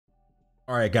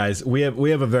All right, guys, we have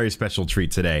a very special treat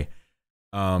today.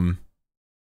 Boy,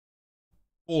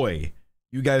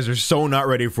 you guys are so not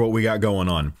ready for what we got going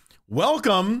on.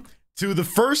 Welcome to the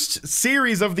first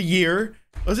series of the year.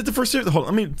 Was it the first series? Hold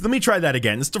on, let me try that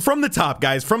again. It's from the top,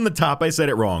 guys. From the top, I said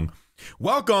it wrong.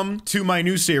 Welcome to my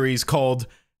new series called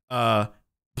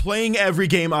Playing Every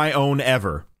Game I Own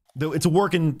Ever. It's a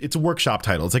workshop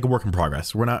title. It's like a work in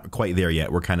progress. We're not quite there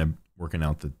yet. We're kind of working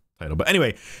out the title. But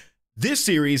anyway, this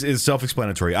series is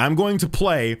self-explanatory. I'm going to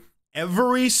play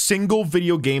every single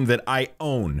video game that I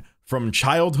own from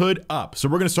childhood up. So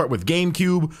we're going to start with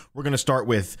GameCube. We're going to start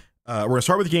with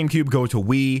GameCube, go to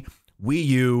Wii, Wii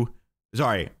U,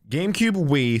 GameCube,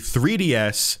 Wii,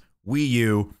 3DS, Wii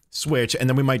U, Switch, and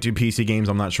then we might do PC games.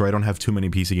 I'm not sure. I don't have too many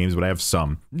PC games, but I have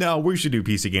some. No, we should do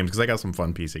PC games because I got some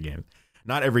fun PC games.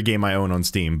 Not every game I own on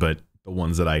Steam, but the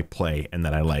ones that I play and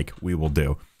that I like, we will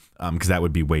do. Because that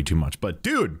would be way too much. But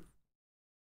dude,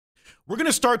 we're going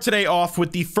to start today off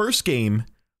with the first game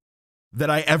that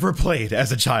I ever played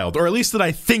as a child, or at least that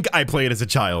I think I played as a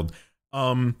child.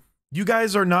 You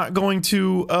guys are not going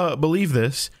to believe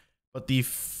this, but the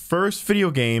first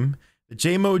video game that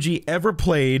JayMoji ever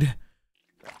played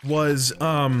was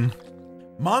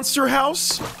Monster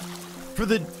House for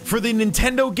the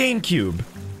Nintendo GameCube.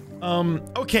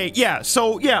 Okay, yeah,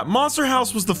 so yeah, Monster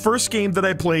House was the first game that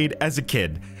I played as a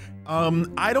kid.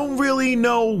 I don't really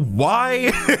know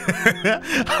why.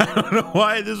 I don't know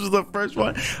why this was the first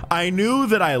one. I knew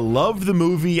that I loved the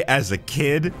movie as a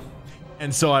kid,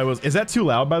 and so I was... Is that too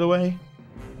loud, by the way?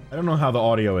 I don't know how the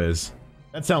audio is.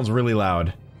 That sounds really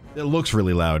loud. It looks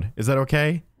really loud. Is that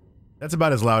okay? That's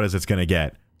about as loud as it's gonna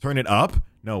get. Turn it up?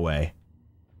 No way.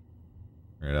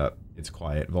 Turn it up. It's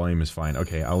quiet. Volume is fine.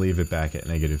 Okay, I'll leave it back at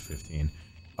 -15.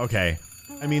 Okay.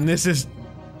 I mean, this is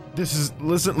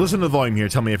listen to the volume here.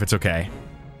 Tell me if it's okay.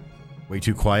 Way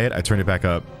too quiet. I turned it back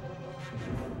up.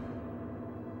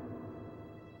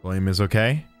 Volume is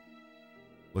okay.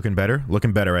 Looking better?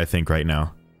 Looking better, I think, right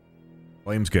now.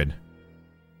 Volume's good.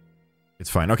 It's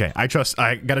fine. Okay, I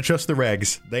gotta trust the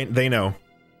regs. They know.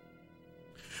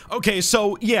 Okay,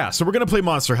 so yeah, so we're gonna play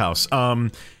Monster House.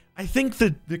 I think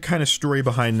the kind of story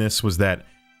behind this was that,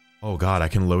 oh god, I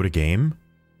can load a game?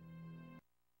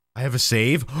 I have a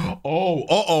save?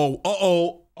 Oh,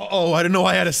 I didn't know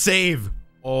I had a save.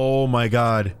 Oh my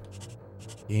god.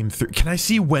 Game 3. Can I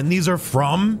see when these are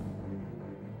from?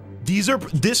 These are,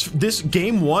 this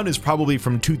game 1 is probably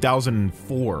from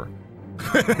 2004.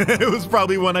 It was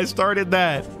probably when I started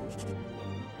that.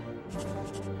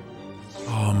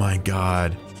 Oh my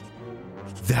god.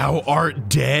 Thou art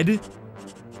dead?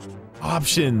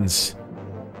 Options.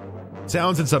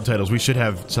 Sounds and subtitles. We should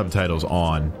have subtitles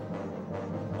on.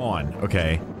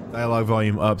 Okay. Dialogue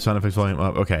volume up, sound effects volume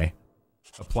up. Okay.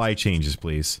 Apply changes,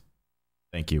 please.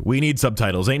 Thank you. We need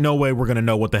subtitles. Ain't no way we're gonna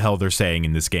know what the hell they're saying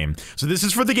in this game. So this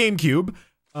is for the GameCube.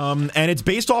 And it's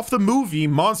based off the movie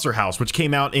Monster House, which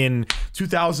came out in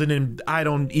 2000 and I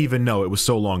don't even know. It was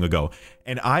so long ago.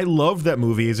 And I loved that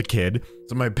movie as a kid.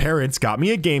 So my parents got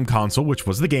me a game console, which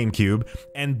was the GameCube.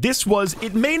 And this was,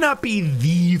 it may not be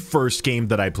the first game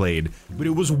that I played, but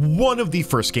it was one of the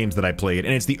first games that I played.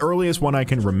 And it's the earliest one I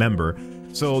can remember.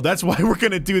 So that's why we're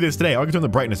gonna do this today. I can turn the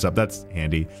brightness up. That's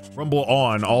handy. Rumble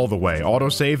on all the way.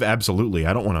 Autosave? Absolutely.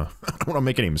 I don't wanna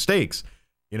make any mistakes,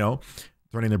 you know?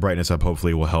 Turning the brightness up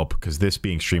hopefully will help, because this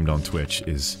being streamed on Twitch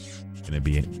is gonna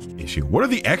be an issue. What are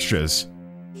the extras?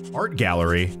 Art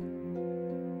gallery.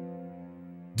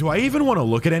 Do I even want to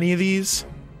look at any of these?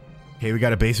 Okay, we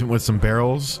got a basement with some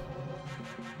barrels.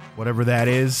 Whatever that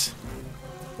is.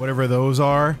 Whatever those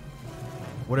are.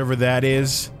 Whatever that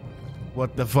is.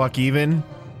 What the fuck even?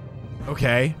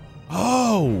 Okay.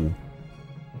 Oh!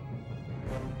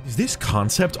 Is this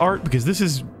concept art? Because this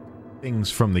is...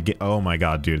 things from the game. Oh my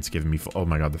god, dude, it's giving me... Oh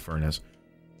my god, the furnace.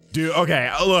 Dude,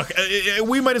 okay, look,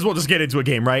 we might as well just get into a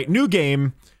game, right? New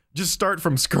game, just start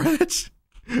from scratch.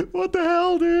 What the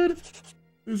hell, dude?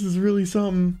 This is really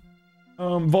something.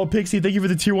 Vault Pixie, thank you for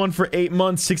the tier 1 for 8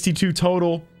 months, 62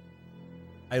 total.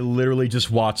 I literally just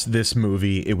watched this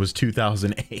movie. It was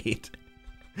 2008.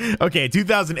 Okay,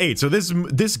 2008. So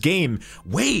this game...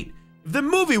 Wait, the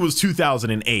movie was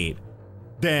 2008.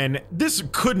 Then this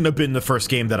couldn't have been the first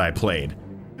game that I played,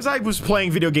 because I was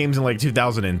playing video games in like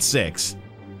 2006.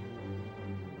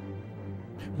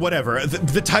 Whatever,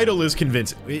 the title is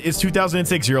convincing. It's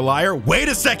 2006, you're a liar? Wait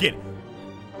a second!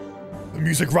 The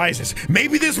music rises.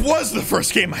 Maybe this was the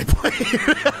first game I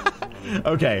played.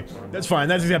 Okay, that's fine,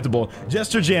 that's acceptable.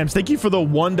 Jester Jams, thank you for the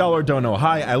 $1 dono.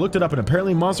 Hi, I looked it up and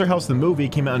apparently Monster House the movie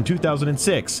came out in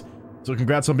 2006. So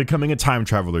congrats on becoming a time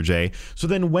traveler, Jay. So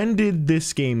then when did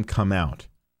this game come out?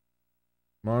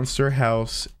 Monster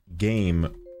House game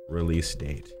release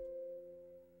date.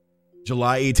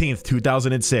 July 18th,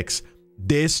 2006.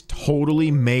 This totally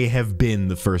may have been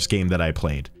the first game that I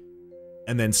played.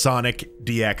 And then Sonic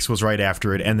DX was right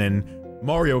after it, and then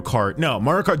Mario Kart. No,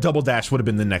 Mario Kart Double Dash would have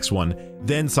been the next one.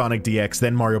 Then Sonic DX,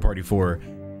 then Mario Party 4,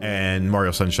 and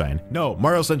Mario Sunshine. No,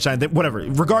 Mario Sunshine, whatever.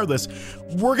 Regardless,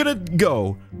 we're gonna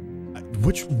go.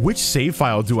 Which save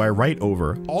file do I write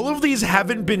over? All of these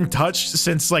haven't been touched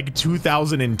since like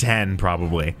 2010,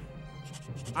 probably.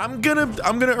 I'm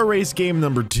gonna erase game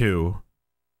number 2.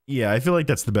 Yeah, I feel like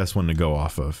that's the best one to go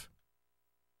off of.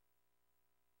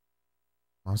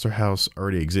 Monster House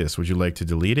already exists. Would you like to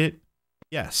delete it?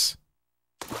 Yes.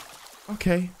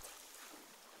 Okay.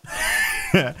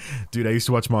 Dude, I used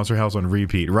to watch Monster House on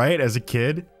repeat, right? As a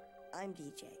kid. I'm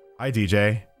DJ. Hi,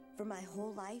 DJ. For my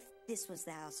whole life, this was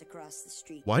the house across the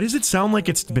street. Why does it sound like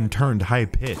it's been turned high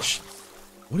pitch?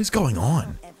 What is going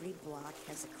on? Every block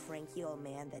has a cranky old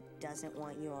man that doesn't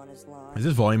want you on his lawn. Is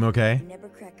this volume okay?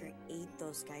 Nebbercracker ate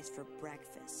those guys for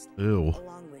breakfast. Ew.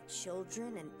 Along with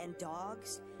children and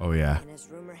dogs. Oh, yeah. And as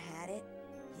rumor had it,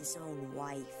 his own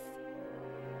wife.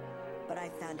 But I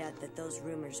found out that those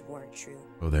rumors weren't true.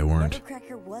 Oh, they weren't.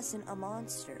 Nebbercracker wasn't a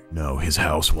monster. No, his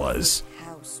house was. His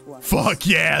house was. Fuck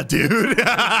yeah, dude.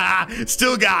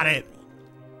 Still got it.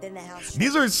 Then the house.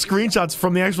 These are screenshots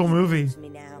from the actual movie. Me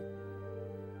now.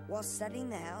 While studying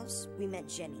the house, we met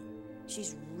Jenny.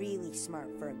 She's really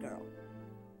smart for a girl.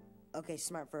 Okay,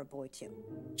 smart for a boy too.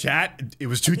 Chat, it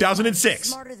was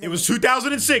 2006. It was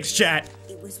 2006, chat.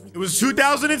 It was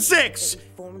 2006.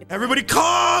 Everybody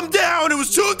calm down. It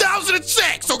was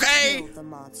 2006, okay? The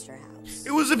monster house.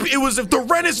 It was the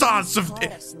Renaissance of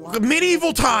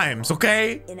medieval times,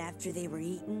 okay? And after they were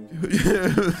eaten,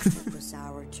 it was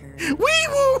our turn. Wee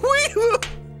woo, wee woo.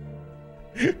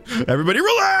 Everybody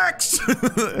relax.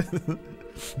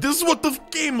 This is what the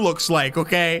game looks like,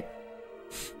 okay?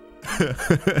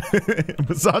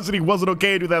 Misogyny wasn't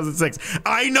okay in 2006.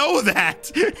 I know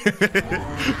that.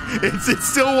 It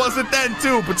still wasn't then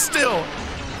too, but still.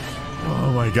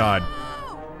 Oh my god.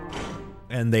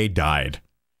 And they died.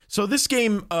 So this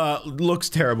game looks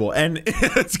terrible, and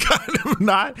it's kind of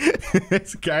not.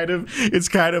 It's kind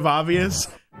of obvious.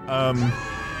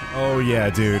 Oh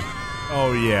yeah, dude.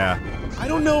 Oh yeah. I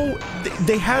don't know.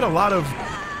 They had a lot of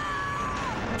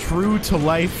true to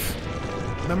life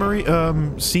memory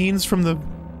scenes from the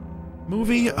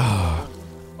movie.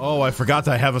 Oh, I forgot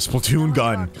that I have a Splatoon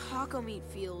gun.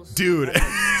 Dude.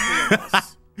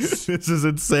 This is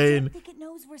insane. I think it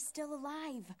knows we're still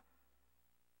alive.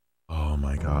 Oh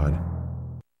my god.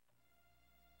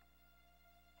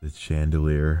 The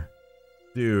chandelier.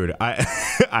 Dude,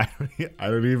 I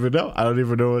don't even know. I don't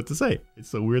even know what to say. It's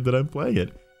so weird that I'm playing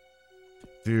it.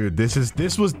 Dude, this was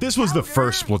the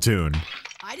first Splatoon.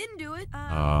 I didn't do it.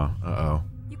 Uh-oh.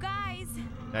 You guys.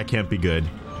 That can't be good.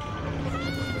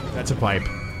 That's a pipe.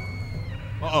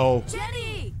 Uh-oh.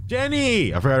 Jenny!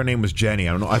 Jenny! I forgot her name was Jenny.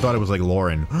 I don't know. I thought it was like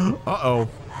Lauren. Uh-oh.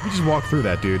 You just walked through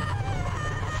that, dude.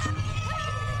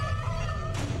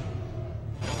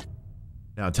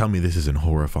 Now tell me this isn't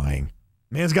horrifying.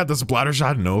 Man's got the splatter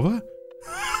shot Nova?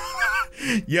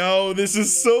 Yo, this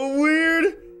is so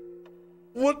weird.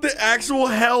 What the actual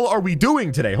hell are we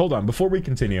doing today? Hold on, before we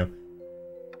continue.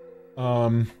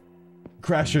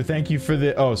 Crasher, thank you for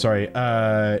the, oh, sorry.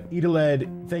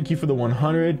 Edaled, thank you for the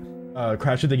 100.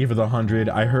 Crasher, thank you for the 100.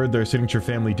 I heard their signature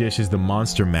family dish is the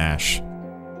Monster Mash.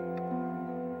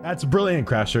 That's brilliant,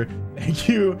 Crasher. Thank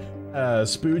you,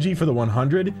 Spoogie, for the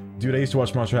 100. Dude, I used to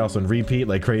watch Monster House on repeat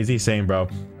like crazy. Same, bro.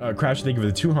 Crasher, thank you for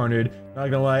the 200. Not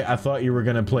gonna lie, I thought you were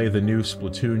gonna play the new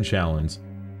Splatoon challenge.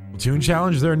 Splatoon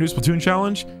challenge? Is there a new Splatoon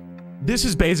challenge? This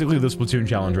is basically the Splatoon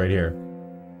challenge right here.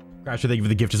 Crasher, thank you for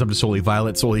the gift. Is up to Soli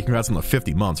Violet. Soli, congrats on the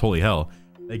 50 months. Holy hell.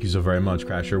 Thank you so very much,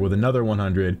 Crasher. With another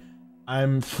 100.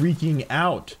 I'm freaking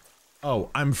out. Oh,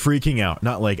 I'm freaking out.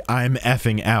 Not like I'm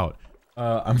effing out.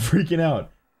 I'm freaking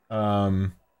out.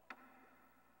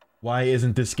 Why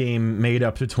isn't this game made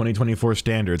up to 2024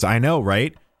 standards? I know,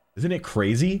 right? Isn't it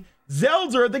crazy?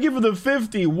 Zelda, thank you for the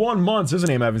 51 months. There's a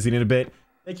name I haven't seen in a bit.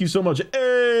 Thank you so much.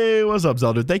 Hey, what's up,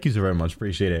 Zelda? Thank you so very much.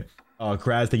 Appreciate it.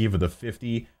 Kraz, thank you for the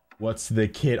 50. What's the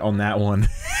kit on that one?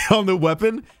 On the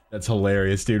weapon? That's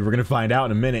hilarious, dude. We're gonna find out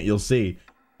in a minute. You'll see.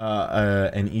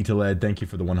 And Etaled, thank you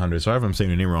for the 100. Sorry if I'm saying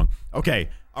your name wrong. Okay.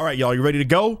 All right, y'all. You ready to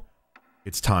go?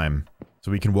 It's time. So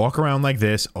we can walk around like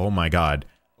this. Oh my god.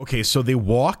 Okay, so they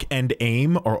walk and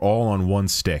aim are all on one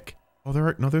stick. Oh,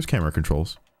 there's camera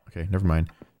controls. Okay, never mind.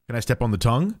 Can I step on the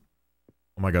tongue?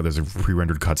 Oh my god, there's a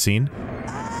pre-rendered cutscene.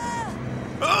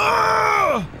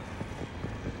 Ah!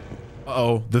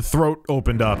 Uh-oh, the throat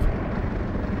opened up.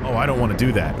 Oh, I don't want to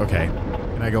do that. Okay.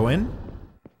 Can I go in?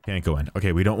 Can't go in.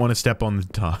 Okay, we don't want to step on the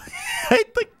top.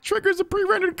 It like triggers a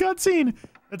pre-rendered cutscene.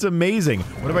 That's amazing.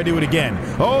 What if I do it again?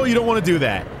 Oh, you don't want to do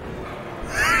that.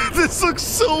 This looks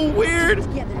so weird.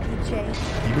 Together,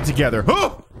 PJ. Keep it together.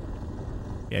 Oh!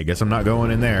 Yeah, I guess I'm not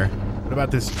going in there. What about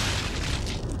this?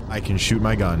 I can shoot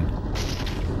my gun.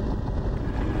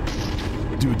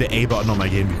 Dude, the A button on my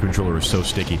GameCube controller is so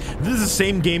sticky. This is the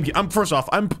same GameCube.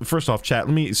 First off, chat,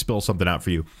 let me spill something out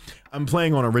for you. I'm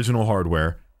playing on original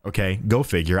hardware. Okay, go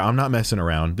figure. I'm not messing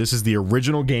around. This is the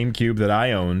original GameCube that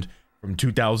I owned from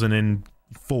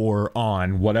 2004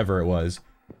 on, whatever it was.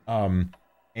 I'm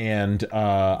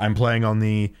playing on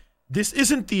the... This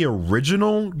isn't the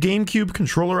original GameCube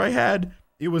controller I had.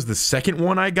 It was the second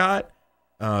one I got.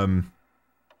 But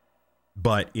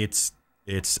it's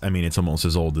almost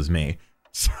as old as me.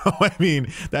 So, I mean,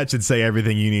 that should say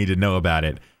everything you need to know about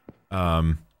it.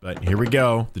 But here we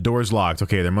go. The door's locked.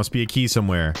 Okay, there must be a key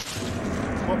somewhere.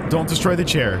 Oh, don't destroy the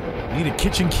chair. I need a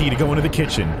kitchen key to go into the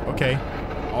kitchen. Okay.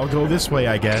 I'll go this way,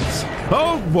 I guess.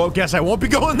 Oh, well, guess I won't be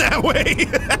going that way.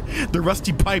 The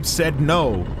rusty pipe said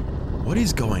no. What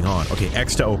is going on? Okay,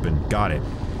 X to open. Got it.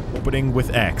 Opening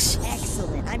with X.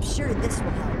 Excellent. I'm sure this will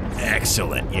help.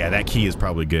 Excellent. Yeah, that key is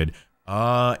probably good.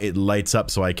 It lights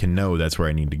up so I can know that's where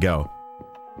I need to go.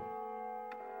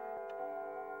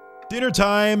 Dinner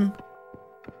time!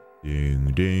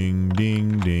 Ding, ding,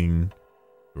 ding, ding.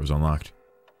 Door's unlocked.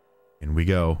 In we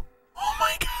go. Oh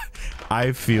my god!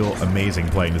 I feel amazing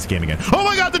playing this game again. Oh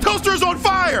my god, the toaster is on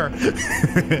fire!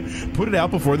 Put it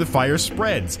out before the fire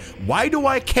spreads. Why do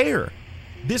I care?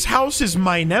 This house is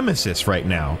my nemesis right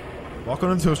now. Walk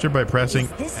on the toaster by pressing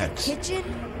Is this X. a kitchen?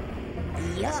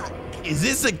 Yuck. Is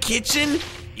this a kitchen?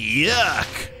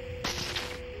 Yuck!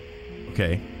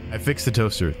 Okay, I fixed the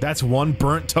toaster. That's one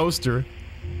burnt toaster.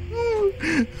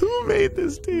 Who made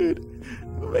this, dude?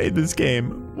 Who made this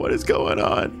game? What is going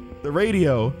on? The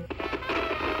radio.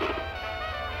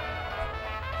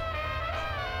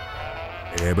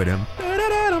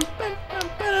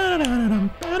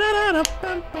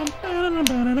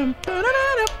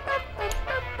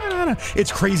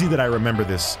 It's crazy that I remember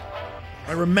this.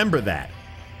 I remember that.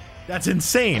 That's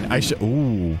insane.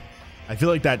 Ooh. I feel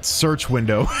like that search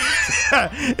window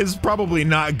is probably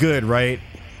not good, right?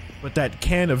 But that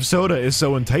can of soda is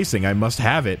so enticing. I must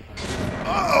have it.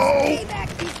 Oh! Stay back,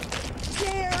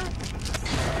 chair.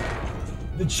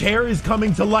 The chair is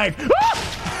coming to life.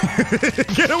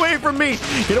 Get away from me!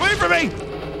 Get away from me!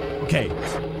 Okay,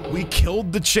 we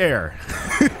killed the chair.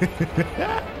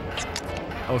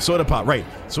 Oh, soda pop, right.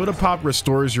 Soda pop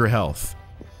restores your health.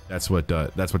 That's what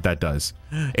that does.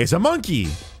 It's a monkey!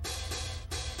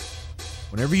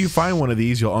 Whenever you find one of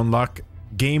these, you'll unlock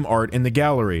game art in the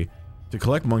gallery. To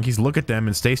collect monkeys, look at them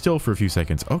and stay still for a few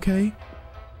seconds. Okay.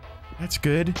 That's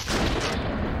good.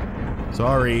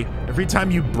 Sorry. Every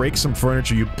time you break some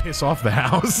furniture, you piss off the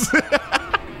house.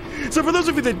 So for those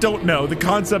of you that don't know, the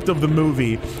concept of the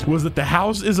movie was that the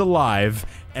house is alive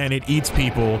and it eats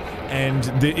people, and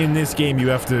in this game you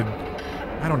have to,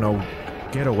 I don't know,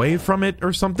 get away from it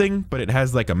or something, but it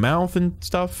has like a mouth and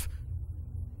stuff.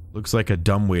 Looks like a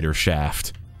dumbwaiter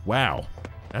shaft. Wow.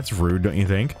 That's rude, don't you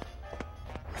think?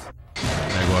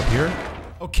 Can I go up here?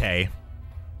 Okay.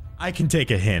 I can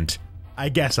take a hint. I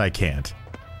guess I can't.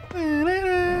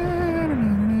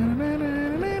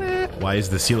 Why is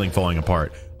the ceiling falling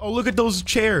apart? Oh, look at those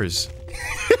chairs.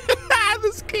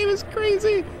 This game is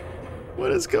crazy.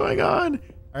 What is going on?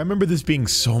 I remember this being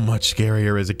so much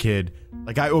scarier as a kid.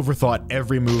 Like, I overthought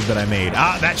every move that I made.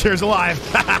 Ah, that chair's alive.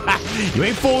 You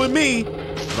ain't fooling me.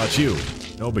 What about you?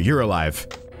 No, but you're alive.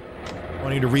 I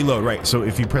want you to reload. Right, so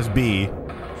if you press B,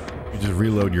 you just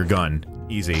reload your gun.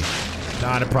 Easy.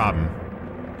 Not a problem.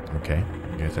 Okay,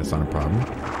 I guess that's not a problem.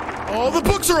 Oh, the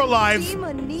books are alive!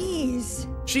 Knees.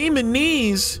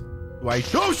 Knees?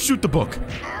 Oh, shoot the book.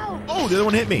 Ow. Oh, the other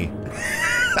one hit me.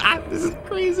 This is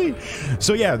crazy.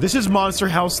 So yeah, this is Monster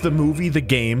House, the movie, the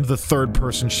game, the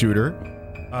third-person shooter.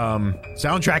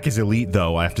 Soundtrack is elite,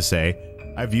 though, I have to say.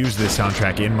 I've used this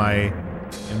soundtrack in my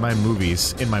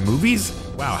movies. In my movies?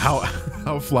 Wow,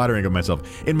 how flattering of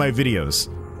myself. In my videos.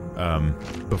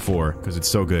 Before, because it's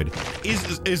so good.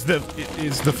 Is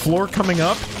the floor coming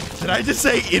up? Did I just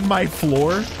say in my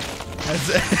floor? And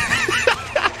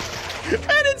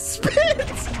it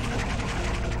spins!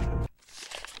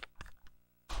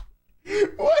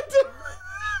 What the?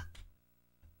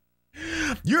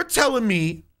 You're telling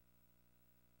me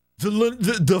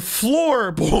the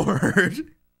floorboard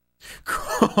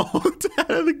crawled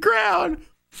out of the ground,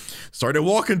 started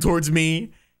walking towards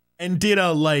me, and did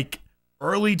a, like,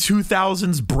 early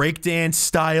 2000s breakdance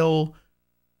style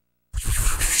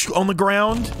on the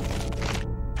ground?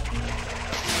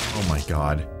 Oh my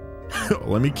god.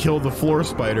 Let me kill the floor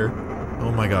spider.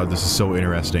 Oh my god, this is so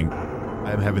interesting.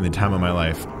 I'm having the time of my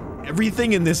life.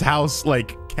 Everything in this house,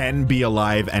 like, can be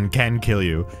alive and can kill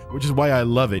you, which is why I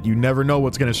love it. You never know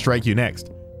what's gonna strike you next.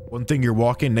 One thing you're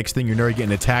walking, next thing you're never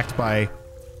getting attacked by...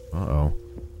 Uh-oh.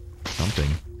 Something.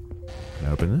 Can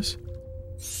I open this?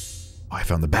 Oh, I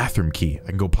found the bathroom key. I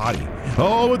can go potty.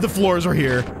 Oh, the floors are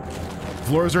here.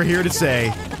 Floors are here to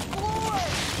say.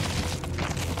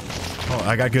 Oh,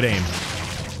 I got good aim.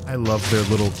 I love their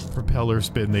little propeller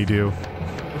spin they do.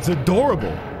 It's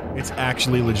adorable. It's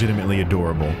actually legitimately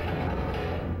adorable.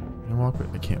 Can I walk?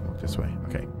 I can't walk this way.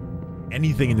 Okay.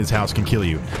 Anything in this house can kill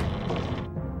you.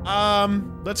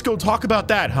 Let's go talk about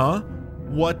that, huh?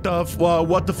 What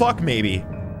the fuck, maybe?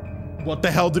 What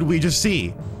the hell did we just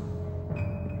see?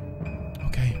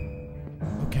 Okay.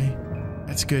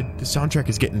 That's good. The soundtrack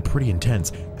is getting pretty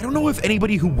intense. I don't know if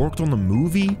anybody who worked on the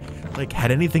movie, like,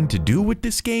 had anything to do with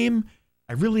this game.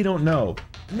 I really don't know.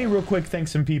 Let me real quick thank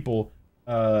some people.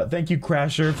 Thank you,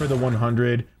 Crasher, for the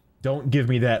 100. Don't give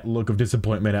me that look of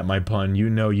disappointment at my pun. You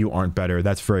know you aren't better.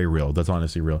 That's very real. That's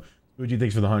honestly real. Fuji,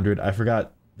 thanks for the 100. I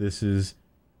forgot this is...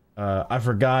 I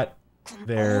forgot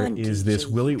there is this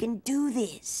Willy... You can do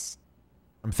this.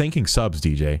 I'm thanking subs,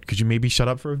 DJ. Could you maybe shut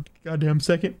up for a goddamn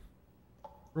second?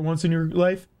 For once in your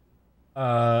life?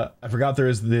 I forgot there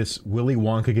is this Willy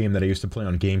Wonka game that I used to play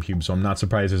on GameCube, so I'm not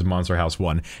surprised there's Monster House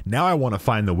 1. Now I want to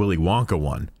find the Willy Wonka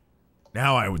one.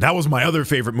 That was my other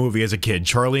favorite movie as a kid.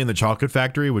 Charlie and the Chocolate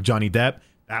Factory with Johnny Depp.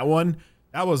 That one.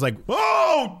 That was like,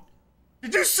 whoa!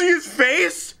 Did you see his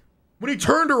face? When he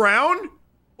turned around?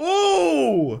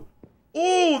 Oh!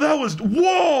 Oh, that was,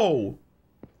 whoa!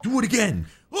 Do it again.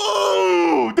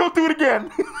 Oh! Don't do it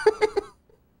again.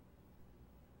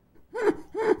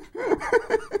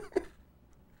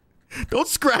 Don't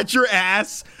scratch your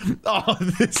ass. Oh,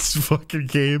 this fucking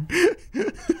game.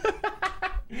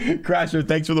 Crasher,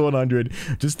 thanks for the 100.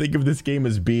 Just think of this game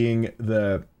as being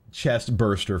the chest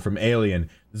burster from Alien.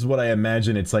 This is what I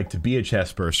imagine it's like to be a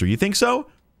chest burster. You think so?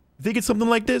 You think it's something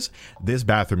like this? This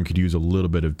bathroom could use a little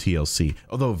bit of TLC.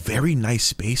 Although, very nice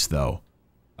space, though.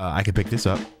 I could pick this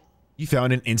up. You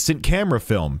found an instant camera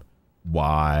film.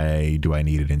 Why do I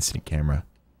need an instant camera?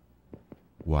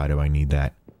 Why do I need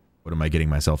that? What am I getting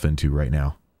myself into right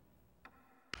now?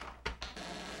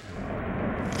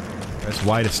 Press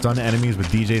Y to stun enemies with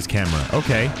DJ's camera.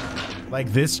 Okay.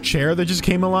 Like this chair that just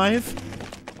came alive?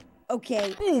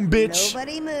 Okay. Boom, bitch.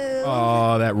 Nobody move.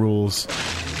 Oh, that rules.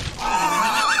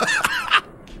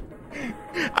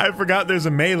 I forgot there's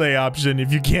a melee option.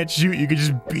 If you can't shoot, you can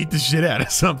just beat the shit out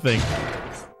of something.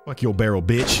 Fuck your barrel,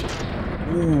 bitch.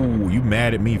 Ooh, you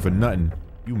mad at me for nothing.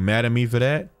 You mad at me for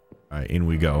that? Alright, in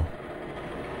we go.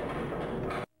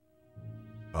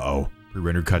 Uh-oh.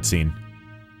 Pre-rendered cutscene.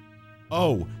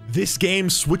 Oh, this game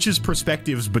switches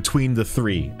perspectives between the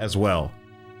three as well.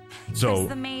 So Guess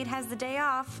the maid has the day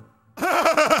off.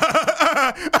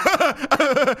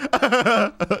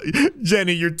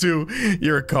 Jenny,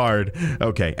 you're a card.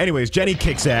 Okay. Anyways, Jenny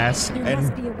kicks ass. There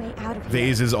must be a way out of here.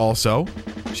 Vase is also.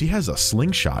 She has a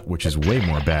slingshot, which is way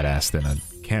more badass than a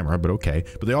camera, but okay.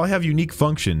 But they all have unique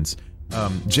functions.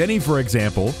 Jenny, for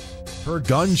example, her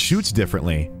gun shoots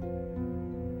differently.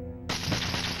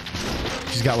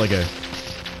 She's got like a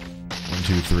 1,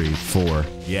 2, 3, 4.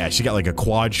 Yeah, she got like a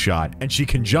quad shot, and she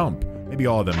can jump. Maybe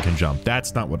all of them can jump.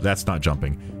 That's not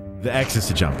jumping. The X is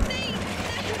to jump.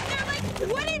 They're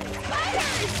like wooden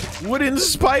spiders! Wooden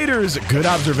spiders! Good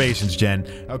observations, Jen.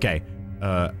 Okay.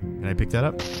 Can I pick that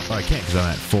up? Oh, I can't because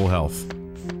I'm at full health.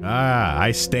 Ah,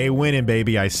 I stay winning,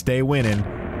 baby. I stay winning.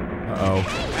 Uh-oh.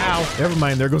 Ow! Never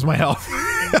mind, there goes my health.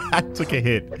 I took a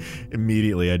hit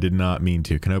immediately. I did not mean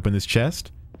to. Can I open this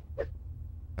chest? How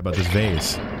about this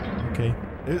vase? Okay.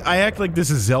 I act like this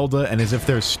is Zelda, and as if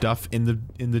there's stuff in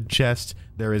the chest.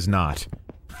 There is not.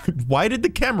 Why did the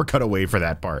camera cut away for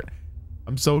that part?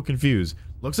 I'm so confused.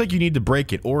 Looks like you need to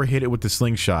break it or hit it with the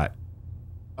slingshot.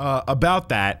 About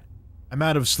that, I'm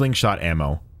out of slingshot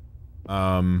ammo.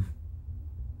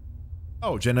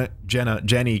 Oh,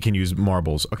 Jenny can use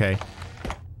marbles. Okay.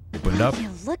 Open it up. Would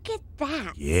you look at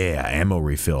that? Yeah, ammo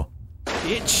refill.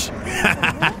 Bitch.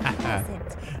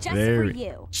 Just for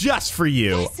you. Just for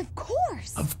you. Yes, of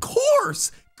course. Of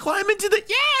course. Climb into the,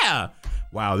 yeah.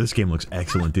 Wow, this game looks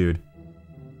excellent, dude.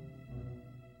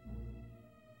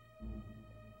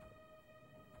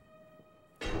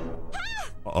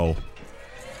 Uh-oh.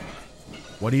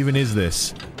 What even is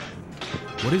this?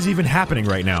 What is even happening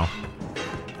right now?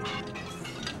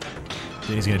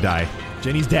 Jenny's gonna die.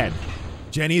 Jenny's dead.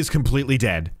 Jenny is completely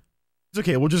dead. It's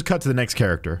okay, we'll just cut to the next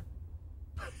character.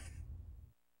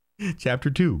 Chapter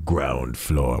 2, ground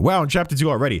floor. Wow, in chapter 2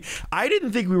 already. I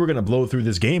didn't think we were gonna blow through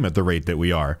this game at the rate that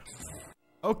we are.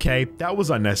 Okay, that was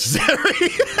unnecessary.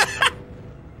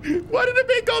 Why did it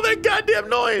make all that goddamn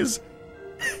noise?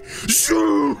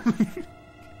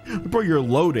 Bro, you're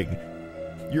loading.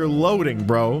 You're loading,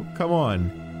 bro. Come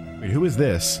on. Wait, who is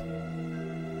this?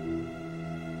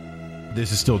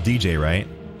 This is still DJ, right?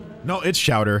 No, it's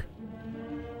Chowder.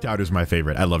 Chowder's my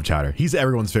favorite. I love Chowder. He's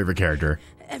everyone's favorite character.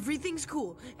 Everything's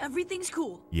cool. Everything's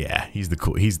cool. Yeah, he's the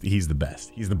cool. He's the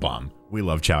best. He's the bomb. We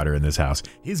love Chowder in this house.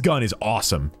 His gun is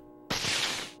awesome.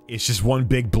 It's just one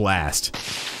big blast.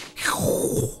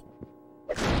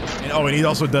 And oh, and he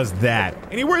also does that.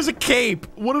 And he wears a cape.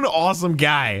 What an awesome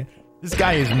guy. This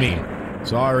guy is me.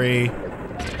 Sorry.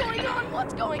 What's going on?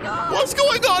 What's going on? What's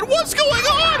going on? What's going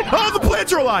on? Oh, the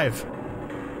plants are alive.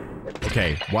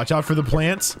 Okay, watch out for the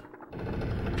plants.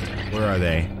 Where are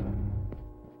they?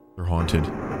 They're haunted.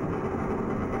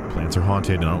 Plants are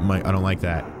haunted. I don't like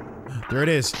that. There it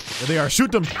is. There they are.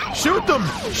 Shoot them. Shoot them.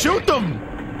 Shoot them.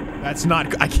 That's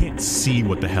not. I can't see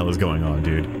what the hell is going on,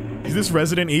 dude. Is this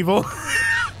Resident Evil?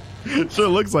 Sure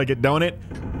looks like it, don't it?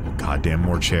 Oh, goddamn,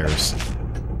 more chairs.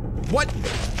 What?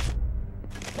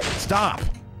 Stop.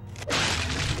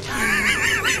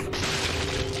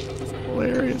 It's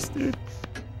hilarious, dude.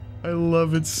 I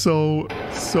love it so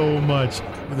much.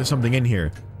 Oh, there's something in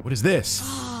here. What is this?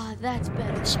 Ah, that's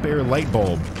better. Spare light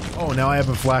bulb. Oh, now I have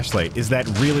a flashlight. Is that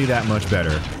really that much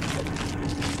better?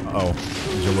 Uh-oh.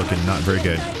 Things are looking not very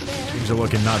good. Things are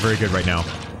looking not very good right now.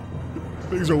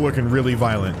 Things are looking really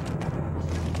violent.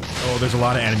 Oh, there's a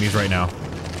lot of enemies right now.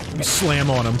 Let me slam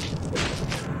on them.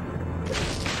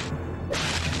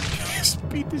 Just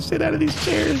beat the shit out of these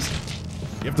chairs.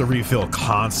 You have to refill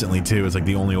constantly, too. It's like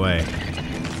the only way.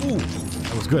 Ooh,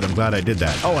 that was good. I'm glad I did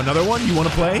that. Oh, another one? You want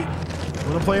to play? You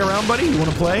want to play around, buddy? You want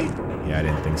to play? Yeah, I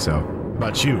didn't think so. How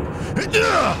about you?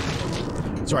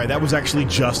 Sorry, that was actually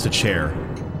just a chair.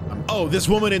 Oh, this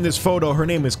woman in this photo, her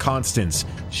name is Constance.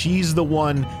 She's the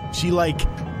one, she like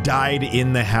died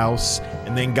in the house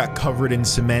and then got covered in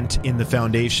cement in the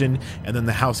foundation, and then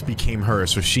the house became her,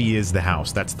 so she is the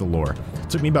house. That's the lore. It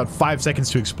took me about 5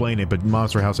 seconds to explain it, but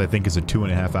Monster House I think is a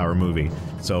 2.5-hour movie.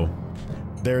 So,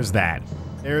 there's that.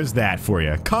 There's that for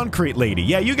you. Concrete Lady.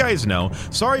 Yeah, you guys know.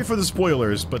 Sorry for the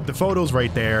spoilers, but the photo's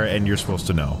right there and you're supposed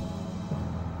to know.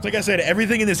 Like I said,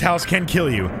 everything in this house can kill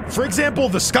you. For example,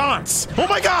 the sconce. Oh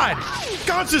my god!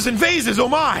 Sconces and vases, oh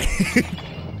my!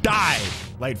 Die.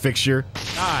 Light fixture.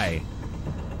 Die.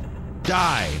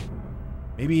 Die.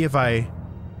 Maybe if I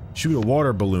shoot a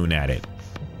water balloon at it.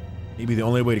 Maybe the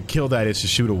only way to kill that is to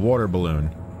shoot a water balloon.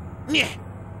 Nyeh.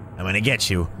 I'm gonna get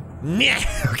you.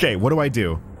 Nyeh. Okay, what do I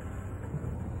do?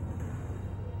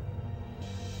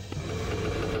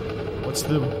 What's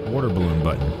the water balloon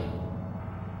button?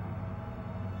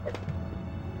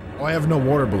 Oh, I have no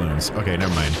water balloons. Okay,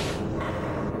 never mind.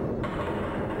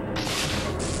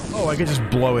 Oh, I could just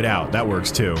blow it out. That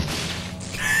works too.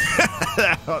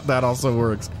 That also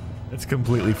works. That's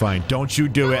completely fine. Don't you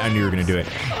do it. I knew you were gonna do it.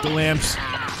 The lamps.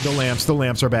 The lamps. The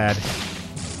lamps are bad.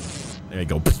 There you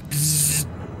go.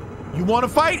 You want to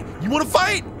fight? You want to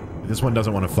fight? This one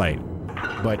doesn't want to fight.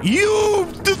 But you...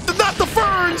 not the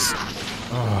ferns!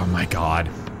 Oh my god.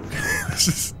 This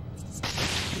is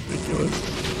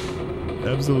ridiculous.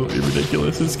 Absolutely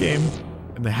ridiculous, this game.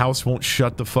 And the house won't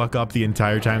shut the fuck up the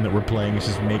entire time that we're playing. It's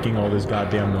just making all this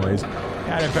goddamn noise.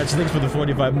 God, Fetch, thanks for the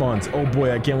 45 months. Oh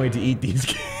boy, I can't wait to eat these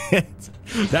kids.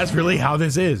 That's really how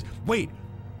this is. Wait,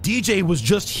 DJ was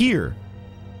just here.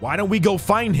 Why don't we go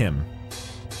find him?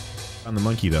 Found the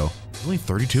monkey, though. There's only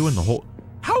 32 in the whole...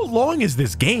 How long is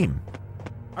this game?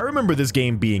 I remember this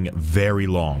game being very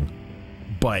long.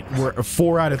 But we're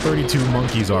 4 out of 32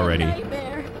 monkeys already.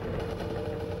 Nightmare.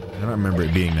 I don't remember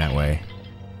it being that way.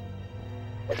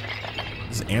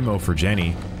 This is ammo for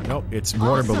Jenny. Nope, it's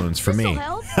water balloons for me.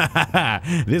 This'll help?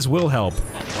 This will help.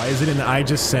 Why is it in the... I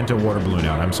just sent a water balloon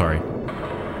out. I'm sorry.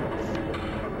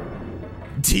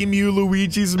 Team U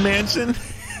Luigi's Mansion?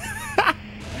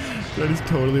 That is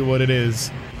totally what it is.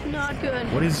 Not good.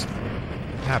 What is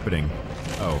happening?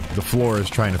 Oh, the floor is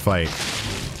trying to fight.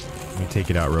 Let me take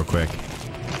it out real quick.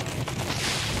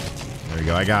 There we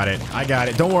go. I got it. I got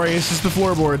it. Don't worry. It's just the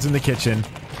floorboards in the kitchen.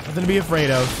 Nothing to be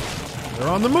afraid of. They're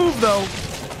on the move, though.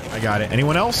 I got it.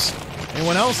 Anyone else?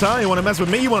 Anyone else, huh? You want to mess with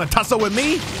me? You want to tussle with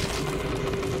me?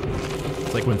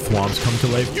 It's like when thwomps come to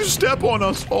life. You step on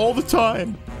us all the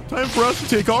time. Time for us to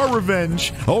take our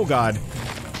revenge. Oh, God.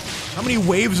 How many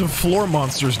waves of floor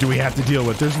monsters do we have to deal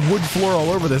with? There's wood floor all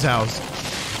over this house.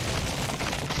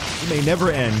 It may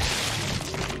never end.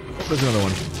 Oh, there's another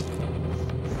one.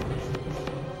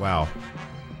 Wow.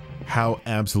 How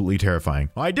absolutely terrifying.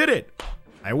 Oh, I did it!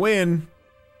 I win!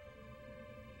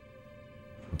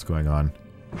 What's going on?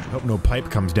 I hope no pipe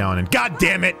comes down and— God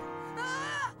damn it!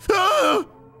 Ah!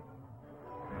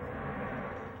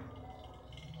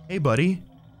 Hey, buddy.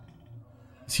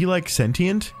 Is he, like,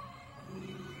 sentient?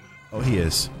 Oh, he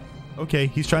is. Okay,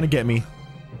 he's trying to get me.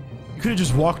 You could have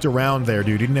just walked around there,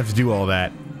 dude. You didn't have to do all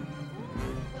that.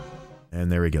 And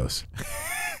there he goes.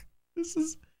 This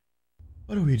is...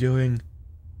 What are we doing?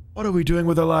 What are we doing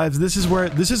with our lives? This is where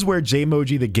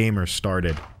JayMoji the gamer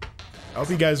started. I hope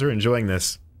you guys are enjoying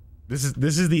this. This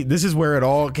is where it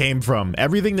all came from.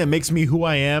 Everything that makes me who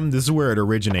I am, this is where it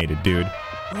originated, dude.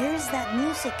 Where's that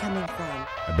music coming from?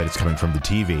 I bet it's coming from the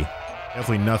TV.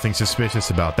 Definitely nothing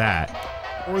suspicious about that.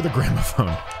 Or the gramophone.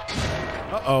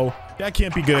 Uh-oh. That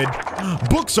can't be good.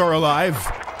 Books are alive!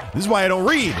 This is why I don't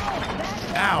read!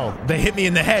 Ow! They hit me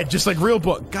in the head, just like real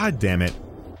book. God damn it.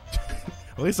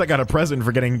 At least I got a present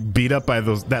for getting beat up by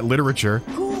that literature.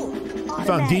 Cool.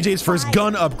 Found DJ's first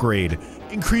gun upgrade.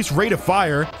 Increased rate of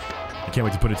fire. I can't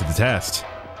wait to put it to the test.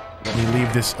 Let me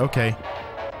leave this. Okay.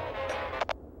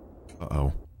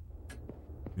 Uh-oh.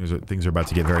 Things are about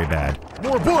to get very bad.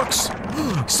 More books!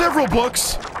 Several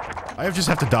books! I just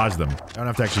have to dodge them. I don't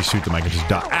have to actually shoot them. I can just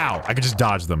dodge. Ow! I can just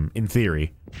dodge them, in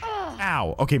theory.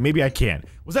 Ow! Okay, maybe I can't.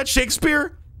 Was that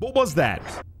Shakespeare? What was that?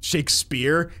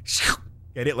 Shakespeare?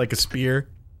 Get it like a spear?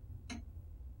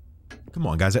 Come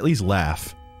on, guys, at least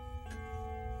laugh.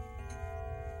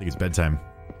 I think it's bedtime.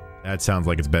 That sounds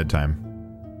like it's bedtime.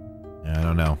 I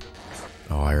don't know.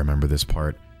 Oh, I remember this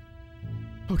part.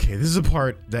 Okay, this is a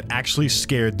part that actually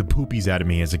scared the poopies out of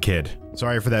me as a kid.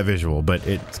 Sorry for that visual, but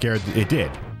it did.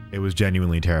 It was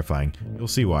genuinely terrifying. You'll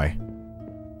see why.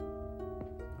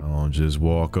 I'll just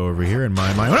walk over here in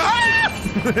my mind.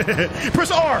 Ah!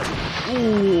 Press R!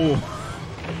 Ooh.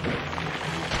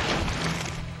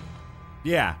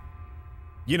 Yeah.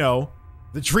 You know,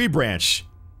 the tree branch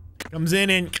comes in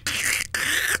and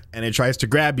it tries to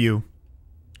grab you.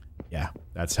 Yeah,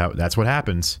 that's what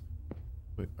happens.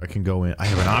 I can go in. I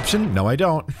have an option? No, I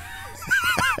don't.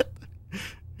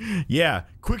 Yeah,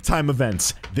 quick time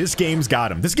events. This game's got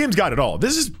them. This game's got it all.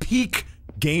 This is peak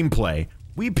gameplay.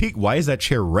 Why is that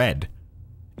chair red?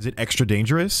 Is it extra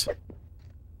dangerous?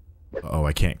 Uh-oh,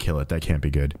 I can't kill it. That can't be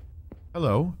good.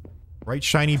 Hello. Bright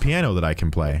shiny piano that I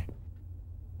can play.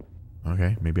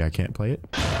 Okay, maybe I can't play it.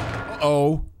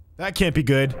 Uh-oh. That can't be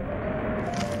good.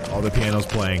 Oh, the piano's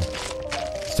playing.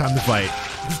 It's time to fight.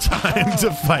 It's time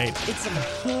to fight. It's a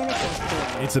mechanical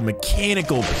piano. It's a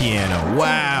mechanical piano.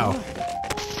 Wow.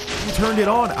 Who turned it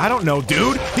on? I don't know,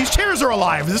 dude. These chairs are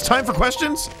alive. Is this time for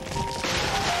questions?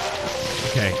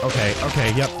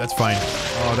 Okay, yep, that's fine.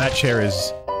 Oh, that chair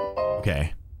is...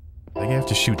 Okay. I think I have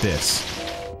to shoot this.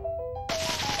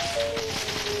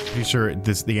 Pretty sure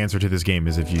the answer to this game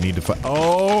is if you need to fight.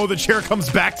 Oh, the chair comes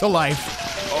back to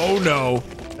life. Oh no.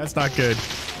 That's not good.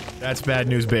 That's bad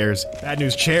news, bears. Bad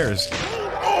news, chairs.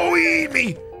 Oh, he ate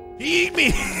me! He ate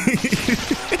me!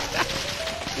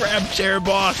 Grab chair,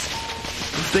 boss.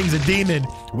 This thing's a demon.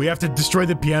 We have to destroy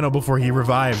the piano before he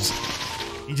revives.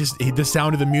 The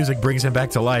sound of the music brings him back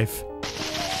to life.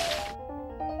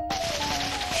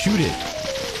 Shoot it.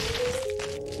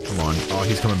 Come on. Oh,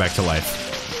 he's coming back to life.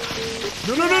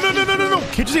 No.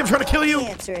 Can't you see I'm trying to kill you?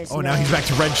 Oh, now he's back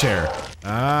to red chair.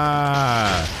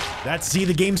 Ah. See,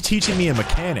 the game's teaching me a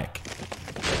mechanic.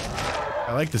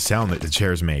 I like the sound that the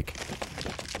chairs make.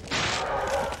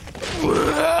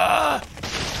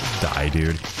 Die,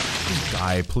 dude. Just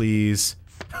die, please.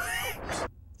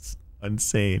 It's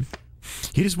insane.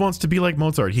 He just wants to be like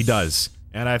Mozart. He does.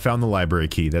 And I found the library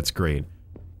key. That's great.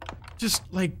 Just,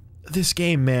 like, this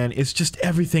game, man, is just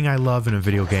everything I love in a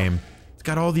video game. It's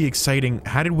got all the exciting...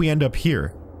 How did we end up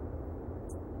here?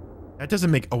 That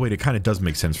doesn't make... Oh, wait, it kind of does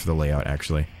make sense for the layout,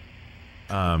 actually.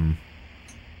 Never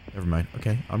mind.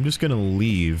 Okay, I'm just gonna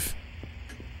leave.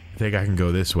 I think I can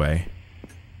go this way.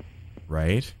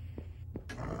 Right?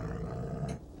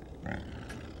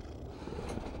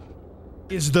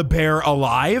 Is the bear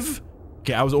alive?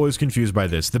 Okay, I was always confused by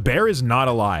this. The bear is not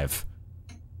alive.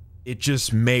 It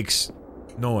just makes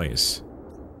noise.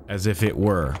 As if it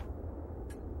were.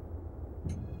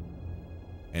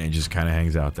 And it just kind of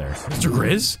hangs out there. Mr.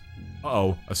 Grizz?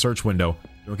 Uh-oh, a search window.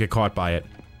 Don't get caught by it.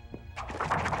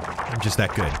 I'm just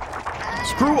that good.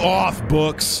 Screw off,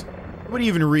 books! Nobody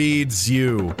even reads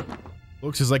you.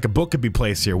 Looks as like a book could be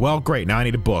placed here. Well, great, now I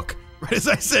need a book. Right as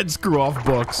I said, screw off,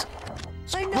 books.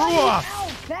 Screw off! Ow,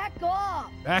 back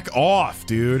off! Back off,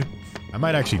 dude. I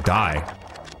might actually die.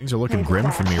 Things are looking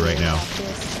grim for me right now.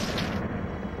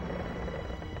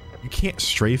 You can't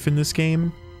strafe in this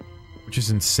game, which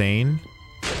is insane.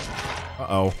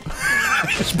 Uh-oh.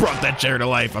 I just brought that chair to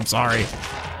life. I'm sorry.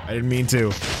 I didn't mean to.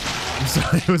 I'm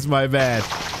sorry. It was my bad.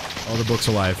 Oh, the book's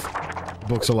alive. The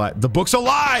book's alive. The book's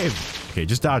alive! Okay,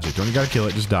 just dodge it. Don't you gotta kill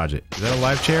it. Just dodge it. Is that a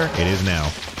live chair? It is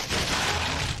now.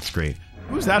 It's great.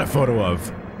 Who's that a photo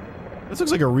of? This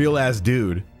looks like a real-ass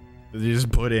dude that they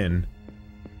just put in.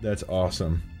 That's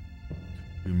awesome.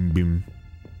 Bim, bim,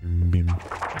 bim, bim.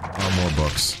 Oh, more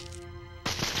books.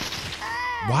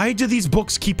 Why do these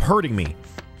books keep hurting me?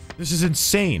 This is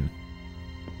insane.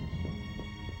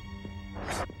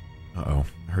 Uh-oh.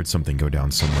 I heard something go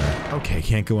down somewhere. Okay,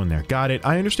 can't go in there. Got it.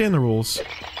 I understand the rules.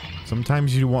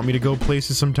 Sometimes you want me to go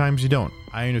places, sometimes you don't.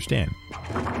 I understand.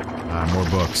 More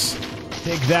books.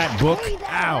 Take that, book.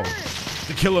 Ow.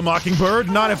 To kill a mockingbird?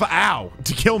 Not if- ow.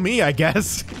 To kill me, I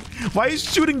guess. Why is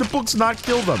shooting the books not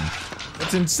kill them?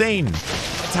 That's insane.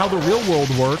 That's how the real world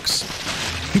works.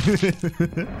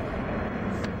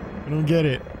 I don't get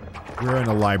it. We're in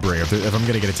a library. If I'm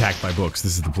gonna get attacked by books,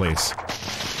 this is the place.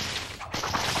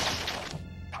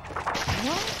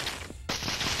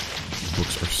 These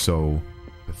books are so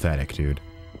pathetic, dude.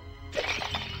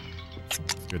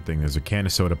 Good thing there's a can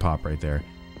of soda pop right there.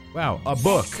 Wow, a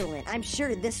book. Excellent. I'm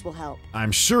sure this will help.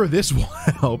 I'm sure this will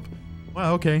help.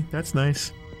 Wow, okay, that's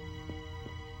nice.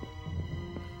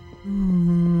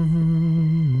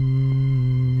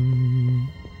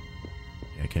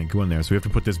 Yeah, I can't go in there, so we have to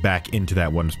put this back into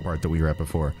that one part that we were at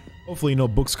before. Hopefully no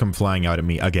books come flying out at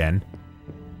me again.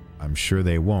 I'm sure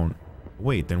they won't.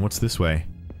 Wait, then what's this way?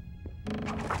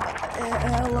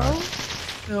 Hello?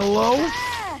 Hello?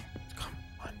 Come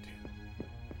on,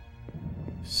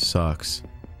 dude. Sucks.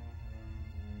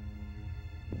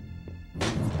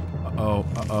 Uh-oh,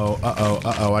 uh-oh, uh-oh,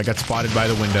 uh-oh. I got spotted by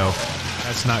the window.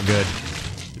 That's not good.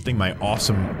 Good thing my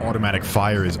awesome automatic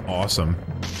fire is awesome.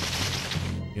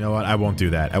 You know what? I won't do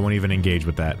that. I won't even engage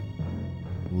with that.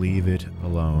 Leave it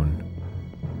alone.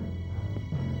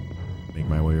 Make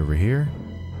my way over here.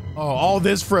 Oh, all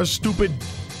this for a stupid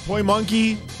toy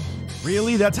monkey?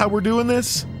 Really? That's how we're doing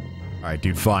this? Alright,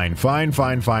 dude, fine. Fine,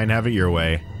 fine, fine. Have it your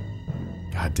way.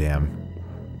 God damn.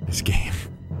 This game.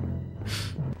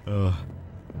 Ugh.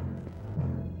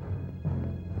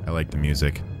 I like the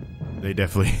music. They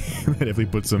definitely they definitely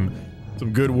put some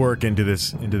good work into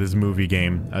this movie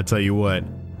game. I'll tell you what.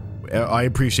 I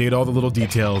appreciate all the little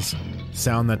details.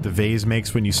 Sound that the vase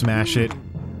makes when you smash it.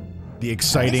 The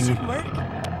exciting...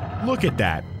 Look at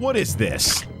that. What is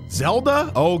this?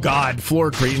 Zelda? Oh god,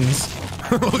 floor cretins.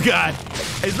 Oh god.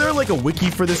 Is there like a wiki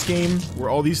for this game where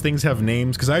all these things have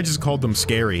names? Because I just called them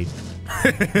scary.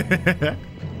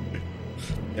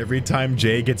 Every time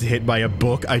Jay gets hit by a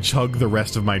book, I chug the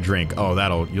rest of my drink.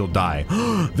 Oh, you'll die.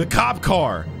 The cop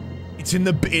car!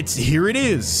 Here it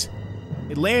is!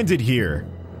 It landed here.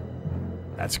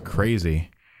 That's crazy.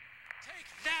 Take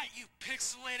that, you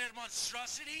pixelated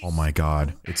monstrosity! Oh my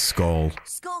god, it's Skull.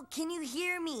 Skull, can you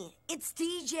hear me? It's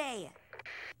DJ.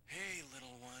 Hey,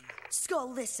 little one. Skull,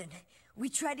 listen. We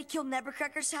tried to kill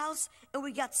Nevercracker's house, and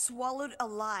we got swallowed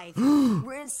alive.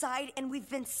 We're inside, and we've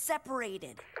been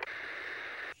separated.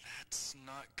 That's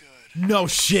not good. No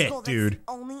shit, Skull, dude. that's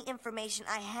the only information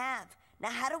I have. Now,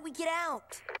 how do we get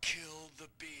out? Kill the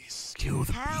beast. Kill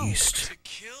the How? beast. To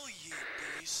kill you,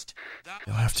 beast. That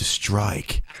You'll have to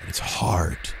strike. It's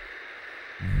hard.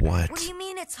 What? What do you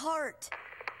mean it's hard?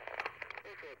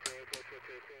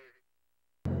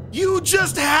 You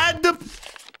just had to...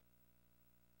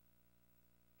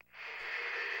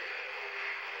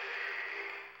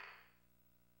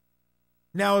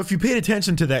 Now, if you paid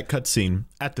attention to that cutscene,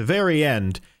 at the very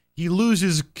end, he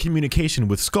loses communication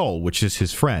with Skull, which is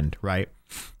his friend, right?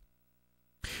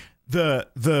 The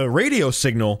radio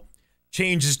signal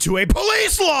changes to a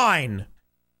police line!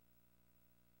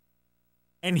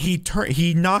 And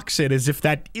he knocks it as if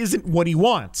that isn't what he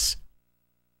wants.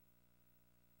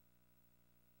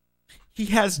 He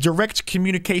has direct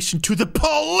communication to the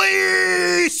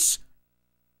police!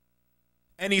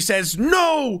 And he says,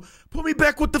 no! Put me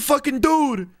back with the fucking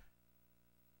dude!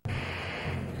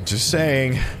 Just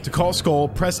saying. To call Skull,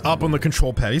 press up on the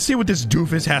control pad. You see what this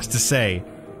doofus has to say.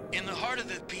 in the heart of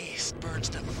the beast burns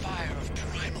the fire of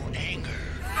primal anger.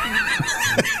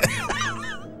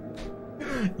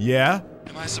 Yeah?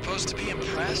 Am I supposed to be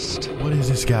impressed? What is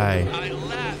this guy? I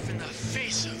laugh in the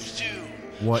face of doom.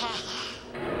 What?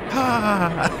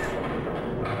 Ha!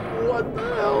 What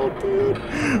the hell,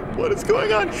 dude? What is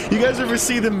going on? You guys ever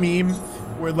see the meme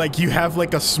where, like, you have,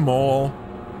 like, you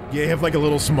have, like, a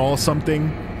little small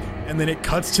something, and then it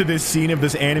cuts to this scene of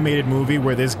this animated movie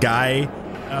where this guy,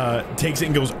 takes it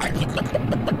and goes...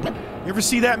 You ever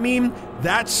see that meme?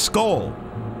 That's Skull.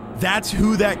 That's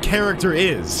who that character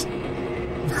is.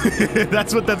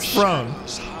 That's what that's from.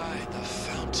 Shadows hide the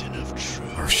fountain of truth.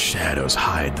 shadows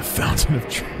hide the fountain of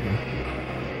truth.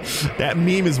 That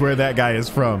meme is where that guy is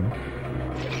from.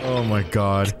 Oh my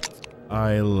god.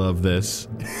 I love this.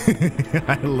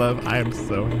 I am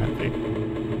so happy.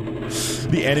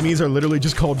 The enemies are literally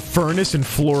just called furnace and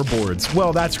floorboards.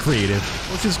 Well, that's creative.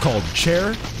 What's this called?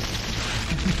 Chair?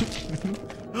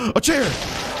 A chair!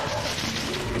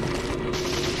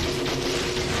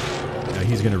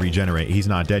 He's gonna regenerate. He's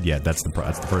not dead yet. That's the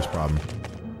first problem.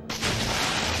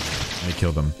 I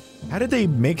killed him. How did they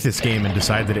make this game and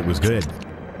decide that it was good?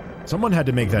 Someone had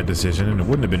to make that decision, and it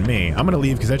wouldn't have been me. I'm gonna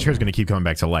leave because that chair's gonna keep coming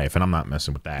back to life, and I'm not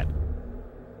messing with that.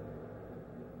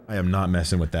 I am not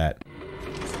messing with that.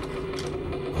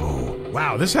 Oh,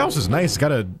 wow, this house is nice.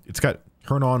 It's got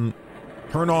turn on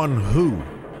who?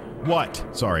 What?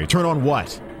 Sorry, turn on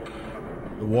what?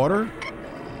 The water?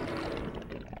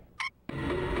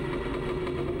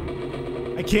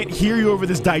 I can't hear you over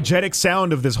this diegetic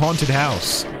sound of this haunted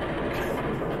house.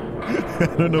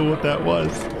 I don't know what that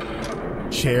was.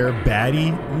 Chair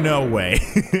baddie? No way.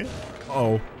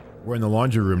 Oh, we're in the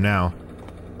laundry room now.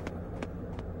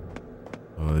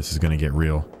 Oh, this is gonna get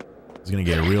real. It's gonna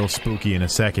get real spooky in a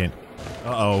second.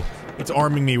 Uh-oh. It's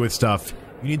arming me with stuff.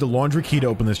 You need the laundry key to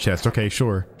open this chest. Okay,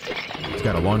 sure. It's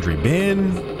got a laundry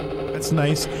bin. That's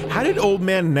nice. How did old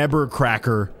man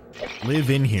Nebercracker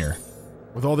live in here?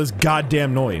 With all this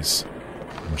goddamn noise.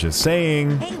 I'm just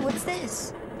saying. Hey, what's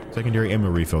this? Secondary ammo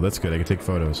refill. That's good. I can take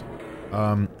photos.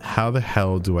 How the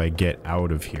hell do I get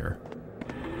out of here?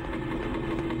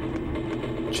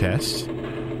 Chest?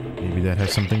 Maybe that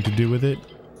has something to do with it?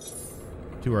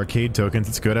 2 arcade tokens.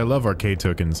 It's good. I love arcade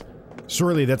tokens.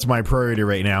 Surely that's my priority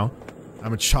right now.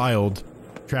 I'm a child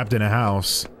trapped in a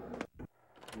house.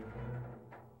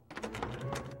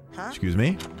 Huh? Excuse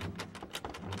me?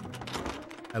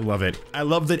 I love it. I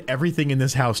love that everything in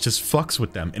this house just fucks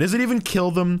with them. It doesn't even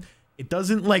kill them. It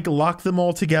doesn't, like, lock them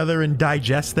all together and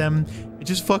digest them. It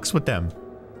just fucks with them.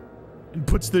 And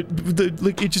puts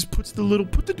like, it just puts the little,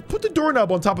 put the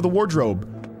doorknob on top of the wardrobe.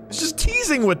 It's just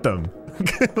teasing with them.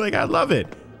 Like, I love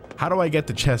it. How do I get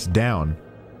the chest down?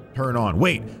 Turn on.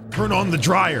 Wait. Turn on the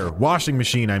dryer. Washing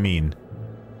machine, I mean.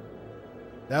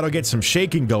 That'll get some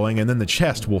shaking going, and then the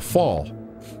chest will fall.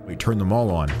 Wait, turn them all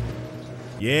on.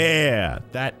 Yeah,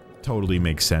 that totally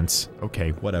makes sense. Okay,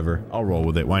 whatever. I'll roll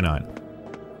with it. Why not?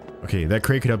 Okay, that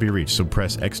crate could help you reach, so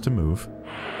press X to move.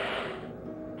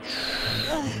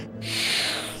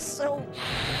 So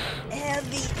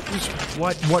heavy.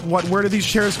 What? Where do these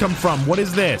chairs come from? What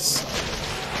is this?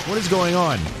 What is going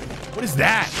on? What is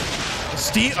that?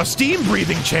 A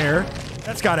steam-breathing chair?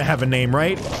 That's gotta have a name,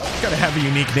 right? It's gotta have a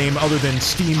unique name other than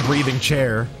steam-breathing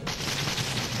chair.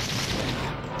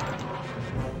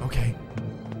 Okay.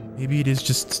 Maybe it is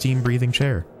just steam-breathing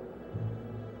chair.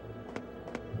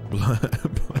 Blood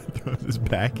throws his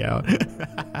back out.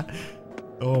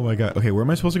 Oh my god. Okay, where am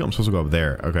I supposed to go? I'm supposed to go up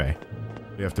there. Okay.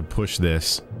 We have to push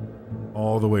this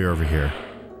all the way over here.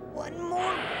 One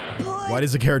more push. Why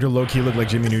does the character low-key look like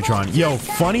Jimmy Neutron? Yo,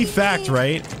 funny fact,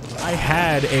 right? I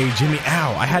had a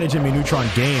Jimmy Neutron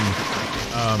game,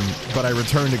 but I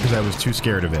returned it because I was too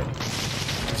scared of it.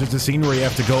 It's just a scene where you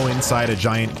have to go inside a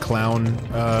giant clown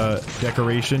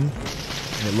decoration,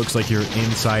 and it looks like you're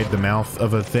inside the mouth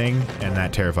of a thing, and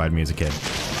that terrified me as a kid.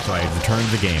 So I returned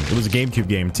the game. It was a GameCube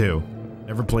game, too.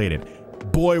 Never played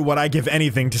it. Boy, would I give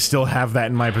anything to still have that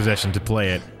in my possession to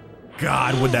play it.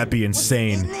 God, would that be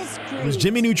insane. It was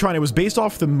Jimmy Neutron. It was based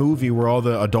off the movie where all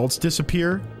the adults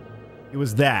disappear. It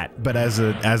was that, but as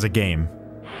a game.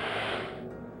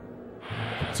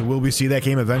 So will we see that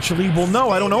game eventually? Well, no,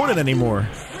 I don't own it anymore.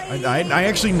 I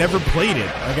actually never played it.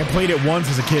 Like, I played it once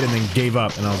as a kid and then gave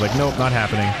up, and I was like, nope, not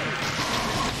happening.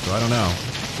 So I don't know.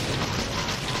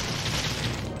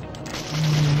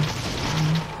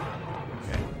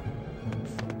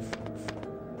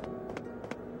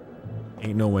 Okay.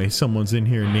 Ain't no way someone's in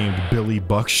here named Billy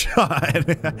Buckshot.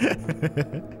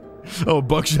 Oh,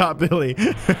 Buckshot Billy.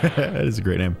 That is a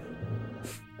great name.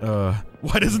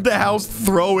 Why doesn't the house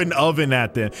throw an oven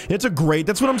at them? That's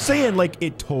what I'm saying. Like,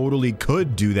 it totally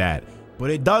could do that, but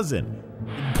it doesn't.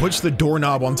 It puts the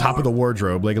doorknob on top of the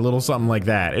wardrobe, like a little something like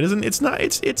that. It isn't, it's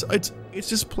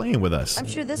just playing with us. I'm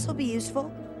sure this will be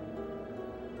useful.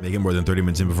 Make it more than 30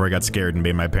 minutes in before I got scared and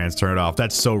made my parents turn it off.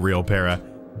 That's so real, Para.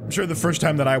 I'm sure the first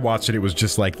time that I watched it, it was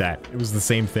just like that. It was the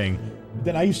same thing.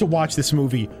 Then I used to watch this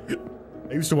movie.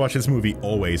 I used to watch this movie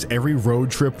always. Every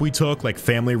road trip we took, like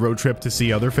family road trip to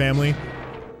see other family,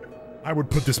 I would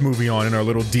put this movie on in our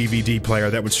little DVD player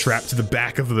that would strap to the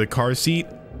back of the car seat.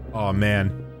 Oh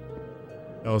man.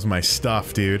 That was my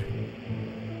stuff, dude.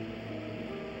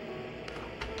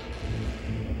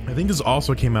 I think this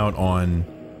also came out on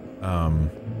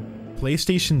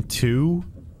PlayStation 2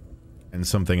 and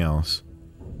something else.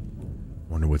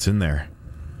 Wonder what's in there.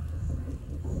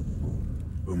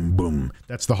 Boom, boom.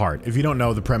 That's the heart. If you don't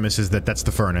know, the premise is that that's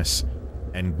the furnace,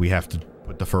 and we have to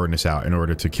put the furnace out in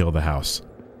order to kill the house.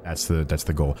 That's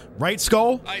the goal. Right,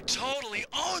 Skull? I totally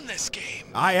own this game.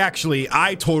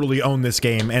 I totally own this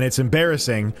game, and it's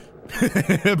embarrassing.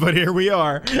 But here we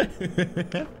are.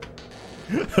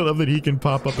 I love that he can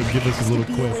pop up and give us his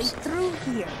little quips. Through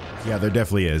here. Yeah, there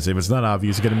definitely is. If it's not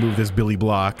obvious, you gotta move this Billy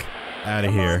block out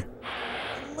of here.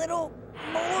 A little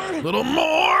more. Little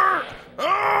more!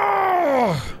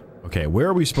 Oh! Okay, where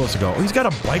are we supposed to go? Oh, he's got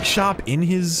a bike shop in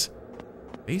his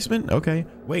basement? Okay.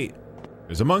 Wait.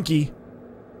 There's a monkey.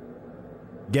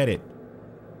 Get it.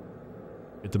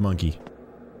 Get the monkey.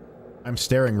 I'm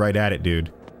staring right at it,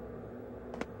 dude.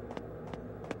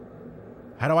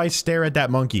 How do I stare at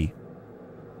that monkey?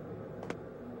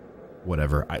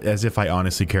 Whatever. As if I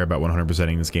honestly care about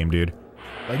 100%ing this game, dude.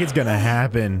 Like, it's gonna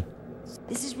happen.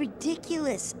 This is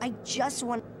ridiculous. I just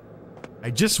want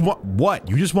what?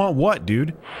 You just want what,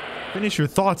 dude? Finish your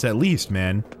thoughts at least,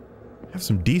 man. Have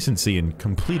some decency and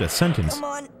complete a sentence. Come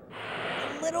on.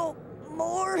 A little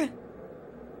more.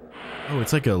 Oh,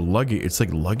 it's like a luggage. It's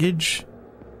like luggage?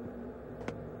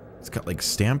 It's got like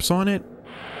stamps on it?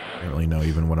 I don't really know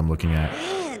even what I'm looking at.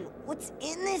 Man, what's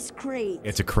in this crate?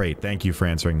 It's a crate. Thank you for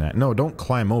answering that. No, don't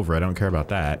climb over. I don't care about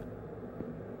that.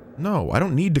 No, I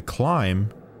don't need to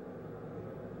climb.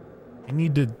 I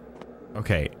need to...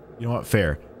 Okay, you know what?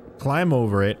 Fair. Climb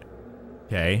over it.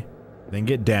 Okay. Then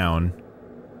get down.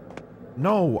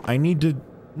 No, I need to...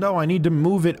 No, I need to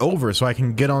move it over so I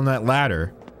can get on that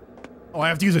ladder. Oh, I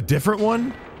have to use a different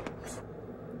one?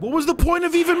 What was the point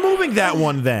of even moving that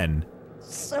one then?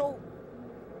 So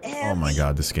heavy. Oh my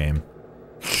god, this game.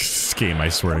 This game, I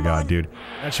swear to god, dude.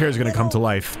 That chair is gonna come to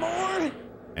life. More.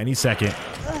 Any second.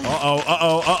 Uh-oh,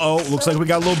 uh-oh, uh-oh. Looks like we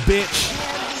got a little bitch.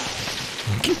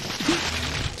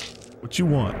 What you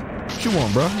want? What you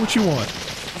want, bro? What you want?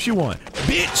 What you want?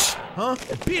 Bitch! Huh?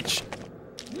 Bitch!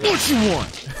 What you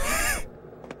want?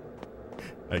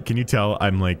 Can you tell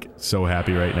I'm like so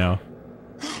happy right now?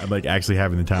 I'm like actually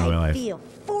having the time of my life. I feel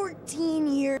 14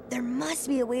 years. There must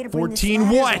be a way to bring this 14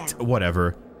 ladder what? down.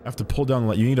 Whatever. I have to pull down.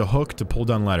 You need a hook to pull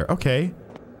down ladder. Okay.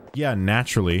 Yeah,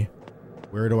 naturally.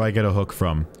 Where do I get a hook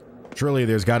from? Surely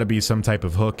there's got to be some type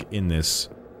of hook in this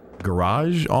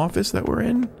garage office that we're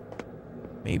in.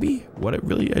 Maybe? What?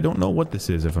 I don't know what this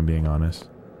is, if I'm being honest.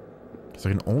 Because I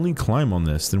can only climb on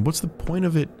this. Then what's the point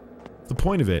of it? What's the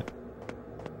point of it?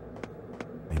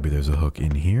 Maybe there's a hook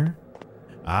in here?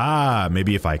 Ah,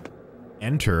 maybe if I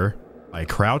enter by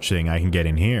crouching, I can get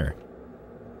in here.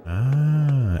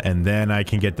 Ah, and then I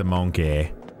can get the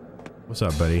monkey. What's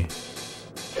up, buddy?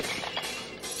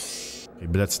 Okay,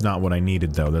 but that's not what I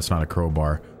needed, though. That's not a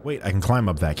crowbar. Wait, I can climb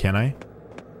up that, can I?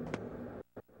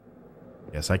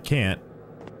 Yes, I can't.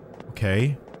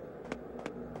 Okay.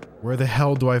 Where the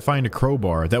hell do I find a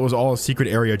crowbar? That was all a secret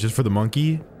area just for the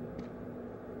monkey?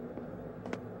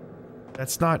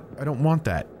 That's not... I don't want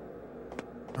that.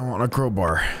 I want a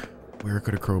crowbar. Where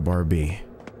could a crowbar be?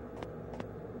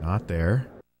 Not there.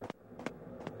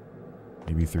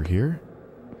 Maybe through here?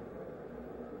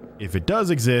 If it does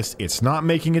exist, it's not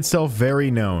making itself very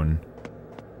known.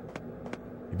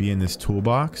 Maybe in this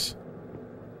toolbox?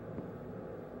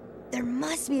 There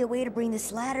must be a way to bring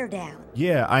this ladder down.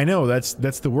 Yeah, I know. That's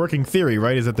the working theory,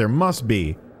 right? Is that there must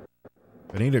be.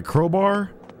 I need a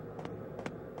crowbar?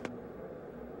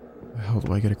 Where the hell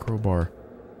do I get a crowbar?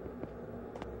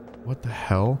 What the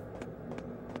hell?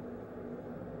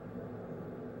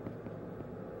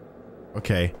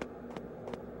 Okay.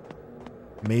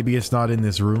 Maybe it's not in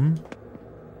this room.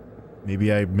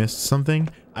 Maybe I missed something.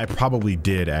 I probably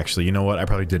did, actually. You know what? I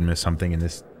probably did miss something in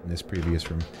this previous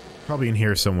room. Probably in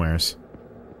here somewheres.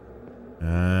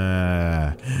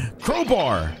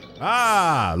 Crowbar!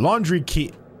 Ah! Laundry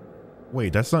key.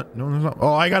 Wait, that's not... No, that's not...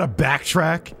 Oh, I gotta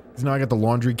backtrack? Because now I got the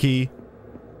laundry key?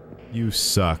 You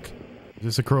suck. Is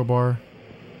this a crowbar?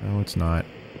 No, it's not.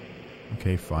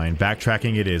 Okay, fine.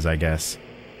 Backtracking it is, I guess.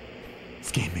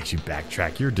 This game makes you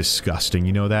backtrack. You're disgusting.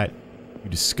 You know that? You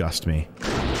disgust me.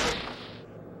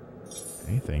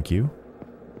 Okay, thank you.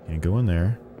 Can't go in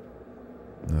there.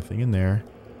 Nothing in there.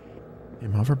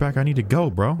 Damn, how far back I need to go,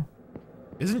 bro?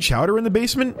 Isn't Chowder in the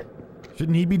basement?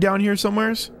 Shouldn't he be down here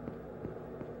somewheres?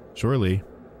 Surely.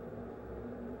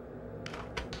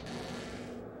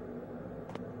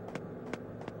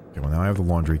 Okay, well now I have the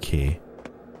laundry key.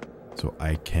 So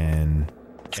I can...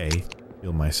 A.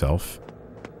 Heal myself.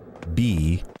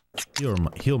 B.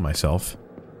 Heal myself.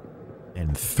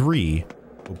 And 3.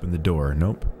 Open the door.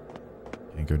 Nope.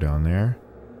 Can't go down there.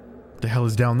 What the hell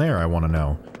is down there, I want to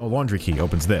know. Oh, laundry key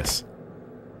opens this.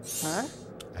 Huh?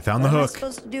 I found the What am I hook.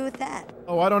 supposed to do with that?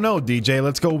 Oh, I don't know, DJ.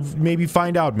 Let's go maybe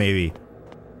find out, maybe.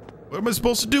 What am I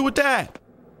supposed to do with that?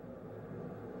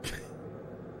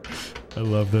 I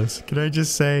love this. Can I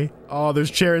just say? Oh,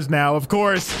 there's chairs now, of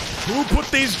course. Who put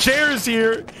these chairs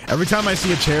here? Every time I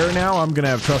see a chair now, I'm gonna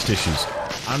have trust issues.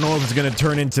 I don't know if it's gonna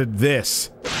turn into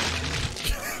this.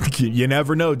 You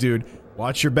never know, dude.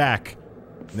 Watch your back.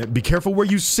 Be careful where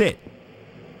you sit.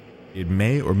 It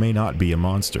may or may not be a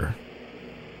monster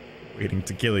waiting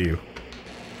to kill you.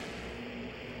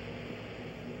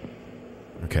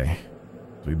 Okay.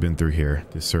 So we've been through here.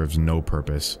 This serves no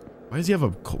purpose. Why does he have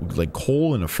a, like,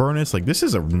 coal in a furnace? Like, this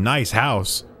is a nice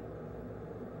house.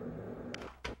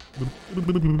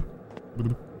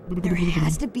 There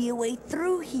has to be a way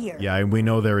through here. Yeah, we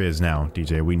know there is now,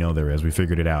 DJ. We know there is. We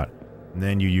figured it out. And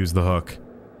then you use the hook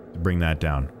to bring that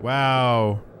down.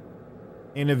 Wow.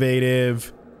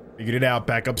 Innovative. Figured it out.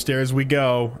 Back upstairs we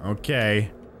go. Okay.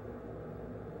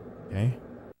 Okay.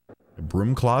 A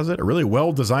broom closet? A really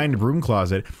well-designed broom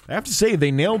closet. I have to say, they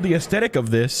nailed the aesthetic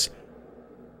of this.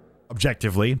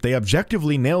 Objectively. They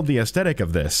objectively nailed the aesthetic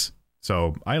of this.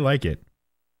 So, I like it.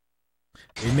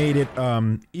 They made it,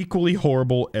 equally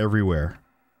horrible everywhere.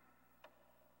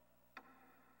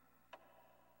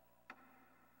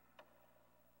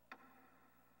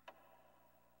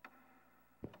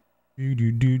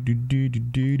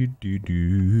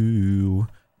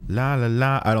 La la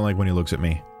la. I don't like when he looks at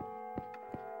me.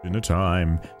 Dinner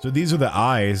time. So these are the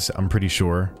eyes, I'm pretty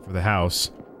sure, for the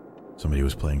house. Somebody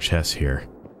was playing chess here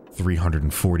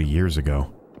 340 years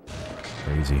ago.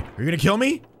 Crazy. Are you gonna kill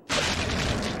me?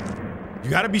 You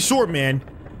gotta be short, man.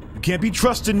 You can't be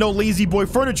trusting no lazy boy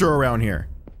furniture around here.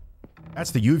 That's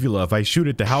the uvula. If I shoot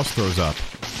it, the house throws up.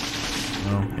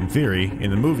 Well, in theory, in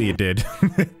the movie it did.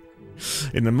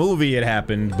 In the movie it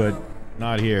happened, but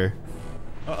not here.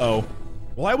 Uh-oh.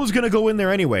 Well, I was gonna go in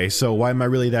there anyway, so why am I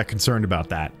really that concerned about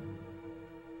that?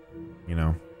 You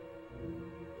know.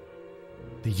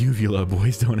 The uvula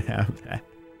boys don't have that.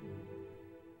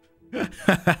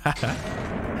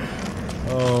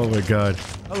 Oh my god.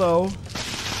 Hello.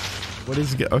 What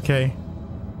is... okay.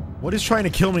 What is trying to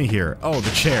kill me here? Oh, the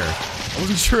chair. I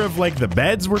wasn't sure if, like, the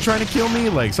beds were trying to kill me.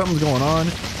 Like, something's going on.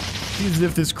 Seems as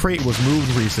if this crate was moved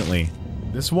recently.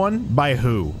 This one? By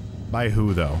who? By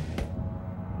who, though?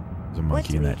 There's a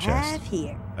monkey in that chest. What do we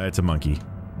have here? It's a monkey.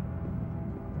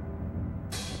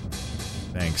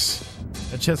 Thanks.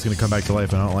 That chest's gonna come back to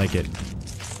life and I don't like it.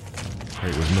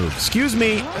 Crate was moved. Excuse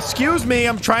me! Excuse me!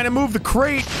 I'm trying to move the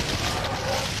crate!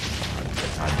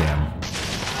 God damn.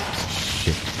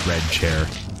 Shit. Red chair.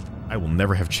 I will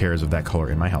never have chairs of that color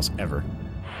in my house, ever.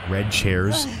 Red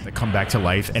chairs that come back to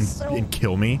life and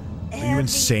kill me? Are you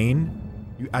insane?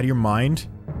 You out of your mind?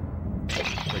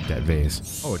 Break that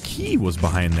vase. Oh, a key was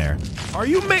behind there. Are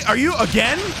you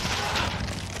again?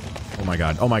 Oh my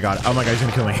god. Oh my god. Oh my god, he's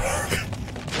gonna kill me.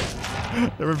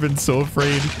 Never been so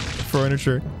afraid of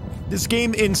furniture. This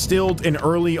game instilled an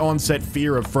early onset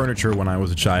fear of furniture when I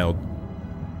was a child.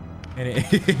 And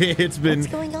it's been...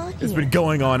 What's going on It's here? been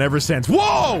going on ever since.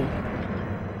 Whoa!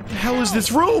 What the hell is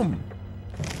this room?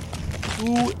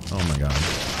 Ooh. Oh my god.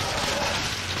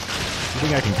 I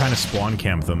think I can kind of spawn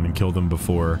camp them and kill them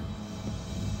before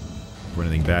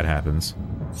anything bad happens.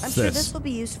 I'm sure this will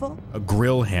be useful. A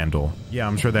grill handle. Yeah,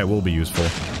 I'm sure that will be useful.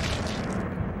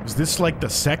 Is this like the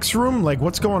sex room? Like,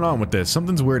 what's going on with this?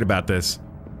 Something's weird about this.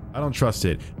 I don't trust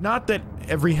it. Not that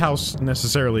every house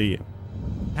necessarily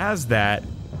has that.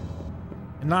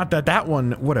 Not that that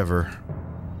one... whatever.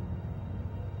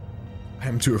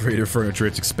 I'm too afraid of furniture.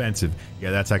 It's expensive. Yeah,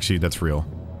 that's real.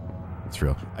 It's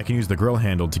real. I can use the grill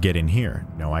handle to get in here.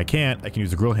 No, I can't. I can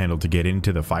use the grill handle to get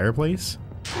into the fireplace.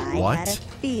 What? I had a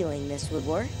feeling this would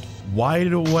work. Why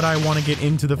would I want to get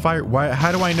into the fire? Why?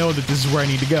 How do I know that this is where I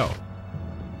need to go?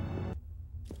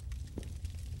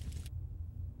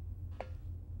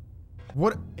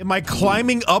 What? Am I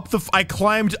climbing up the... I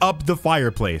climbed up the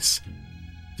fireplace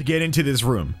to get into this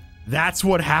room. That's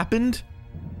what happened?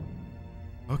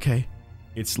 Okay.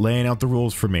 It's laying out the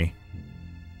rules for me.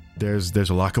 There's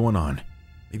a lot going on.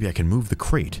 Maybe I can move the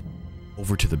crate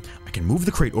over to the... I can move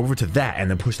the crate over to that and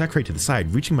then push that crate to the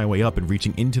side, reaching my way up and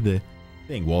reaching into the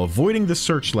thing while avoiding the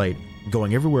searchlight,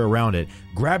 going everywhere around it,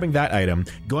 grabbing that item,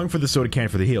 going for the soda can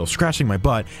for the heel, scratching my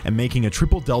butt, and making a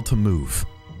triple delta move.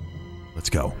 Let's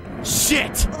go.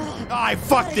 Shit! I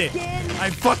fucked it! I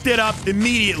fucked it up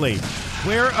immediately.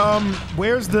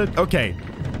 Where's the... Okay.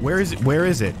 Where is it? Where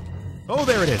is it? Oh,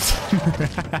 there it is.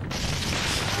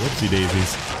 Whoopsie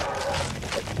daisies.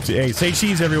 Hey, say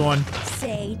cheese, everyone.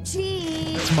 Say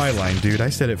cheese. That's my line, dude. I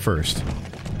said it first.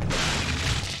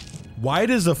 Why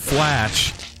does a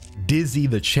flash dizzy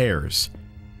the chairs?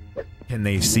 Can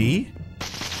they see?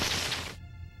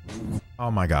 Oh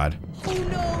my god. Oh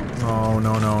no! Oh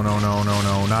no no no no no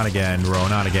no. Not again, bro.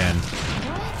 Not again.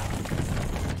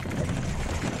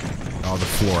 Oh, the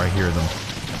floor. I hear them.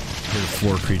 I hear the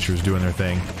floor creatures doing their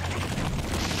thing.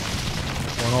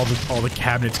 Oh, and all the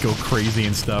cabinets go crazy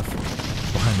and stuff.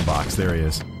 Behind the box. There he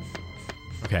is.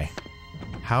 Okay.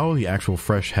 How the actual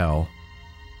fresh hell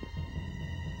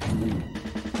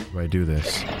do I do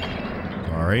this?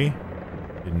 Sorry.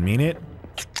 Didn't mean it.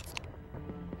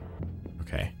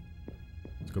 Okay.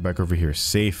 Let's go back over here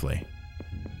safely.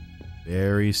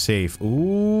 Very safe.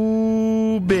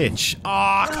 Ooh, bitch.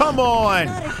 Aw, come on!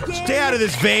 Stay out of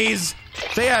this, vase!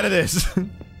 Stay out of this!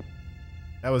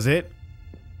 That was it?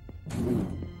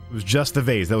 It was just the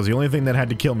vase. That was the only thing that had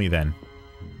to kill me then.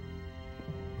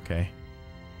 Okay.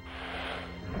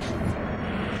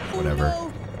 Whatever.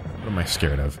 What am I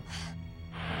scared of?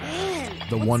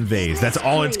 The one vase. That's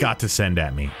all it's got to send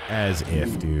at me. As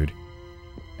if, dude.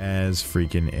 As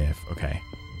freaking if. Okay.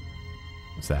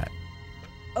 What's that?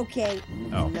 Okay.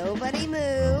 Oh. Nobody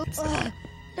move. Ugh,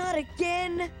 not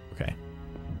again. Okay.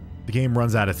 The game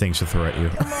runs out of things to throw at you.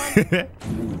 Come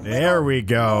on. There we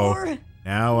go. More.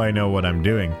 Now I know what I'm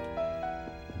doing.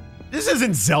 This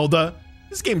isn't Zelda.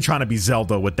 This game trying to be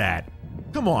Zelda with that.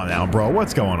 Come on now, bro.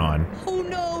 What's going on? Oh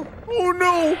no. Oh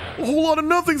no! A whole lot of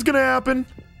nothing's gonna happen.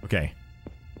 Okay.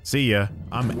 See ya.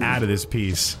 I'm out of this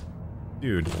piece.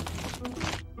 Dude.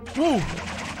 Whoa!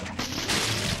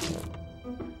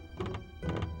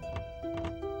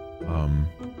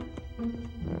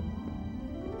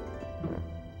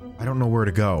 I don't know where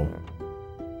to go.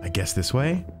 I guess this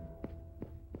way?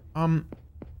 Where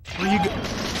you go?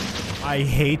 I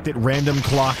hate that random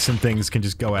clocks and things can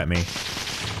just go at me.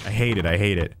 I hate it, I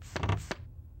hate it.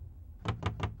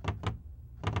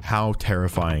 How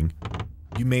terrifying.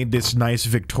 You made this nice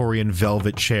Victorian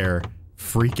velvet chair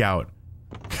freak out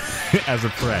as a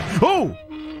threat. Oh!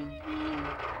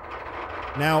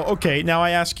 Now, okay, now I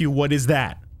ask you, what is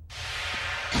that?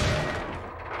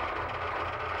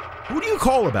 Who do you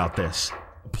call about this?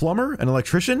 A plumber? An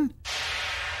electrician?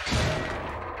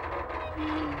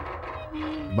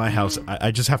 My house,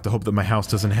 I just have to hope that my house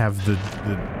doesn't have the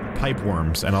pipe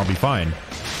worms, and I'll be fine.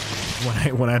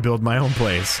 When I build my own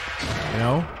place. You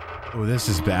know? Oh, this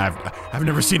is bad. I've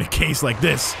never seen a case like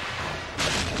this.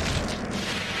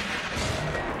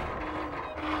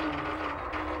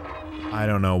 I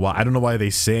don't know why. I don't know why they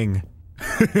sing.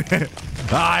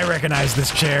 Ah, I recognize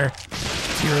this chair.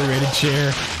 Deteriorated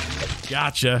chair.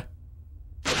 Gotcha.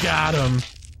 Got him.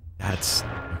 That's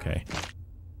okay.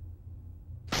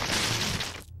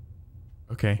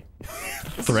 Okay.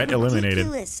 Threat eliminated.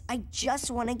 Ridiculous. I just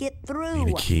want to get through.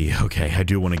 Need a key. Okay, I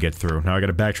do want to get through. Now I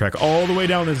gotta backtrack all the way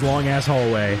down this long ass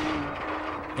hallway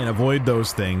and avoid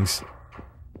those things.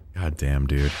 God damn,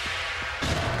 dude.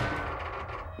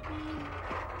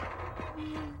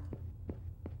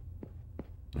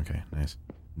 Okay, nice.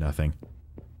 Nothing.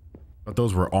 But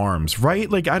those were arms, right?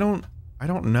 Like I don't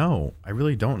know. I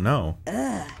really don't know.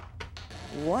 Ugh.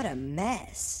 What a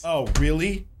mess. Oh,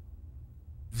 really?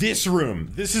 This room.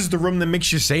 This is the room that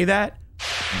makes you say that?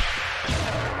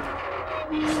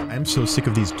 I'm so sick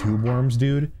of these tube worms,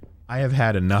 dude. I have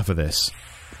had enough of this.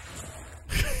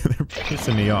 They're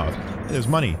pissing me off. There's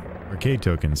money. Arcade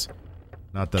tokens.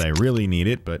 Not that I really need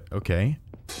it, but okay.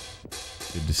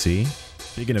 Good to see.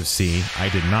 Speaking of see, I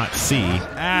did not see.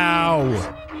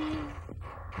 Ow!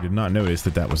 I did not notice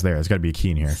that that was there. There's gotta be a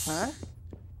key in here. Huh?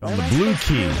 Found the blue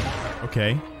key.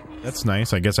 Okay. That's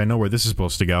nice. I guess I know where this is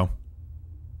supposed to go.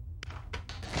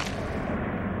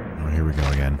 Oh, here we go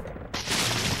again.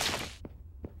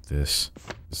 This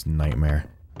nightmare.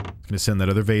 It's gonna send that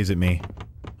other vase at me.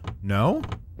 No?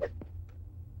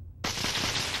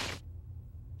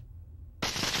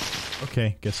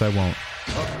 Okay, guess I won't.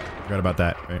 Oh, forgot about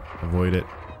that. Right, avoid it.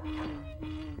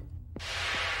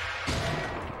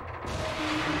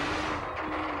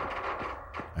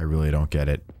 I really don't get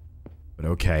it. But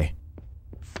okay.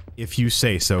 If you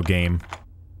say so, game.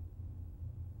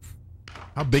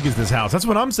 How big is this house? That's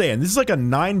what I'm saying. This is like a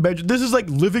 9-bedroom. This is like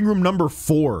living room number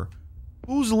 4.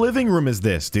 Whose living room is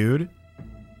this, dude?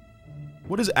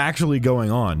 What is actually going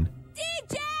on?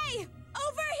 DJ!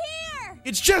 Over here!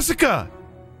 It's Jessica!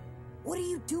 What are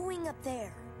you doing up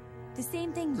there? The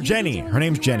same thing you Jenny. were doing Her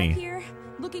name's if you were Jenny. up here,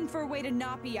 looking for a way to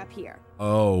not be up here.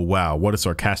 Oh, wow. What a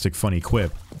sarcastic, funny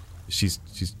quip. She's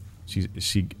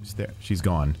there. She's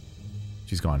gone.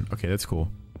 She's gone. Okay, that's cool.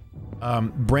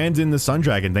 Brandon the Sun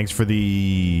Dragon, thanks for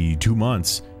the 2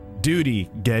 months. Duty,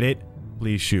 get it?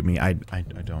 Please shoot me. I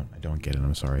don't get it.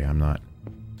 I'm sorry. I'm not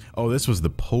Oh, this was the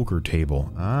poker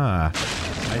table. Ah,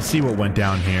 I see what went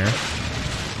down here.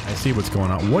 I see what's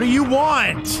going on. What do you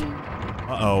want?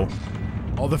 Uh-oh.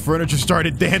 All the furniture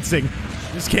started dancing.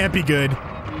 This can't be good.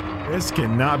 This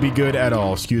cannot be good at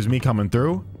all. Excuse me, coming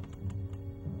through.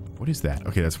 What is that?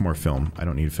 Okay, that's more film. I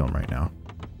don't need film right now.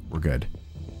 We're good.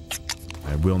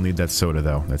 I will need that soda,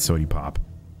 though. That sody pop.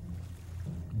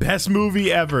 Best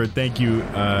movie ever. Thank you,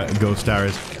 Ghost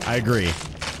Stars. I agree.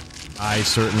 I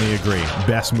certainly agree.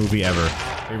 Best movie ever.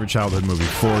 Favorite childhood movie,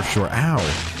 for sure. Ow.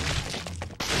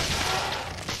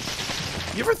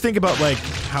 You ever think about, like,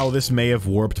 how this may have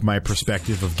warped my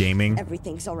perspective of gaming?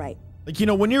 Everything's alright. Like, you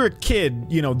know, when you're a kid,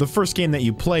 you know, the first game that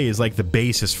you play is like the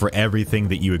basis for everything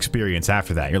that you experience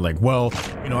after that. You're like, well,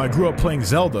 you know, I grew up playing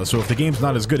Zelda, so if the game's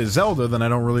not as good as Zelda, then I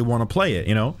don't really want to play it,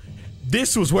 you know?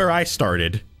 This was where I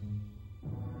started.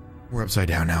 We're upside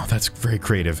down now. That's very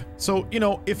creative. So, you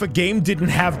know, if a game didn't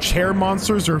have chair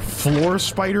monsters or floor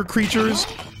spider creatures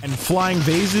and flying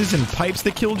vases and pipes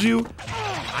that killed you,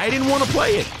 I didn't want to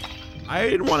play it. I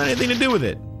didn't want anything to do with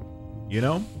it. You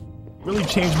know? Really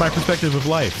changed my perspective of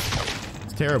life.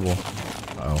 It's terrible.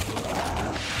 Uh-oh.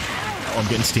 Oh, I'm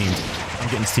getting steamed. I'm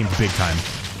getting steamed big time.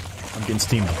 I'm getting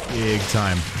steamed big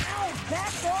time.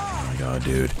 Oh my god,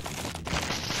 dude.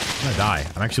 I'm gonna die.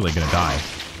 I'm actually, like, gonna die.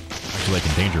 I'm actually, like,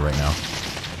 in danger right now.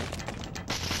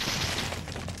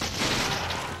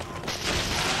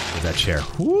 There's that chair.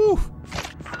 Woo!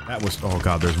 That was... Oh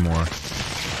god, there's more.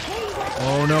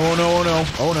 Oh no, oh no, oh no.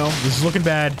 Oh no, this is looking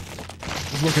bad.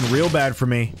 This is looking real bad for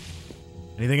me.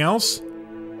 Anything else?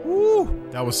 Woo!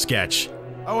 That was sketch.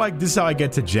 Oh, this is how I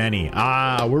get to Jenny.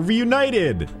 Ah, we're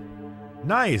reunited!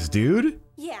 Nice, dude.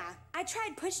 Yeah, I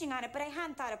tried pushing on it, but I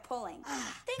hadn't thought of pulling.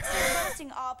 Thanks for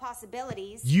exhausting all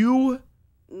possibilities. You...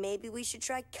 Maybe we should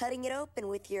try cutting it open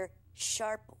with your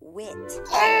sharp wit.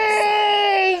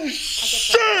 Oh,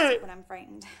 shit! When I'm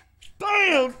frightened. Damn,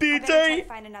 I better try DJ! to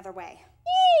find another way.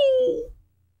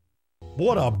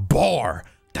 What a bar!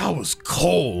 That was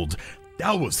cold.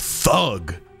 That was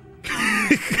thug.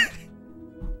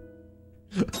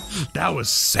 That was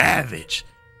savage.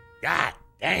 God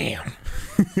damn.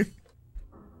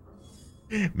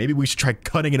 Maybe we should try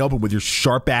cutting it open with your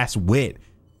sharp ass wit.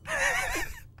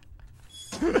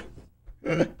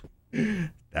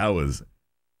 That was...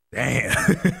 Damn.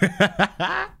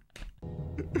 I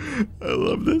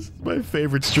love this. It's my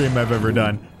favorite stream I've ever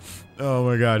done. Oh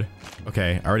my god.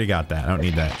 Okay, I already got that. I don't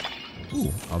need that.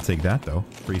 Ooh, I'll take that though.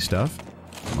 Free stuff.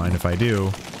 Don't mind if I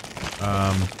do.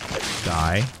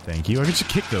 Die. Thank you. I can just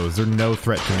kick those. They're no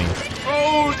threat to me.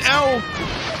 Oh, ow!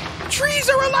 Trees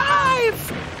are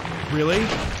alive! Really?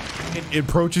 It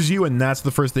approaches you and that's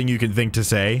the first thing you can think to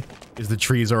say? Is the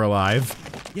trees are alive?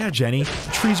 Yeah, Jenny.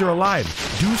 The trees are alive.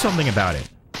 Do something about it.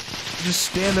 Just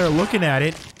stand there looking at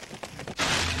it.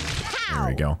 There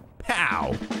we go.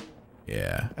 Pow!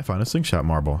 Yeah, I found a slingshot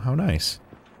marble. How nice.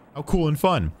 How cool and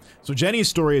fun. So Jenny's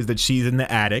story is that she's in the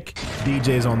attic,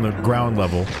 DJ's on the ground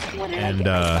level, and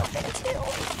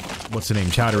what's the name?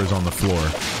 Chowder is on the floor.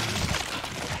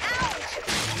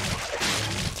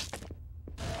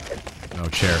 No,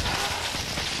 chair.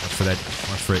 Watch for that.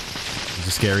 Watch for it. He's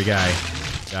a scary guy.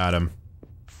 Got him.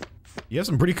 You have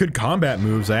some pretty good combat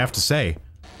moves, I have to say.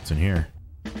 What's in here?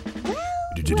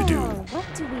 What do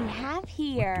we have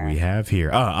here? What do we have here?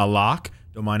 A lock?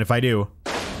 Don't mind if I do.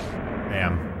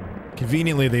 Bam.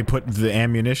 Conveniently, they put the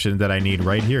ammunition that I need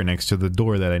right here next to the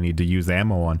door that I need to use the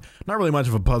ammo on. Not really much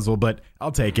of a puzzle, but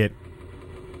I'll take it.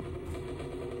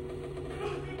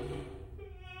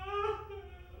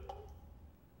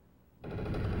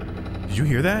 Did you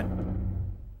hear that?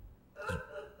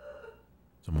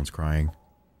 Someone's crying.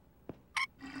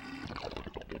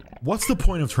 What's the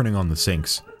point of turning on the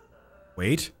sinks?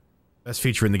 Wait. Best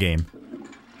feature in the game.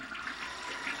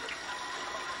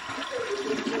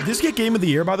 Did this get Game of the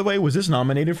Year, by the way? Was this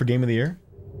nominated for Game of the Year?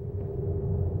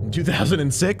 In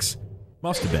 2006?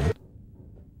 Must have been.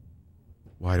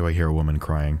 Why do I hear a woman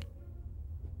crying?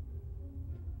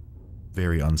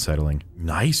 Very unsettling.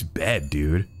 Nice bed,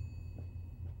 dude.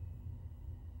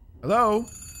 Hello?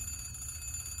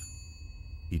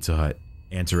 Pizza Hut.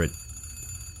 Answer it.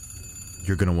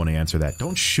 You're gonna want to answer that.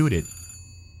 Don't shoot it.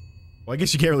 Well, I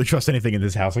guess you can't really trust anything in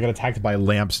this house. I got attacked by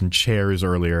lamps and chairs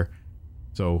earlier.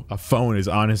 So, a phone is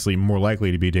honestly more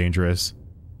likely to be dangerous.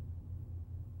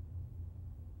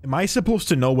 Am I supposed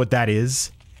to know what that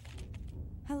is?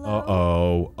 Hello?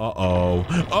 Uh-oh. Uh-oh.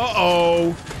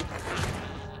 Uh-oh!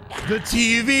 The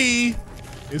TV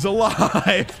is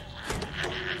alive!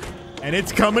 And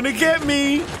it's coming to get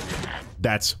me!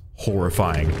 That's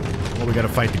horrifying. Well, we gotta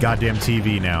fight the goddamn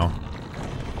TV now.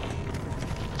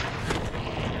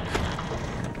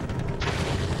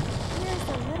 There's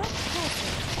a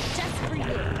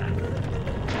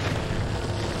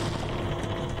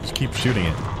keep shooting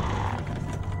it.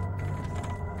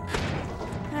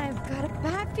 I've got a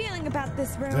bad feeling about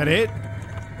this room. Is that it?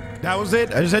 That was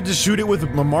it? I just had to shoot it with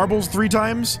my marbles 3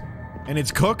 times? And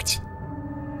it's cooked?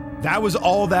 That was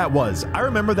all that was. I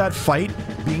remember that fight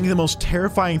being the most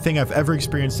terrifying thing I've ever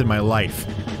experienced in my life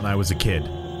when I was a kid.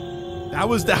 That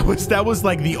was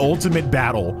like the ultimate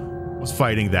battle, was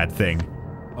fighting that thing.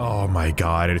 Oh my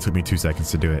god, and it took me 2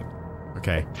 seconds to do it.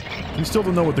 Okay. We still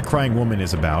don't know what the crying woman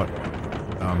is about.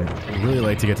 I'd really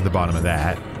like to get to the bottom of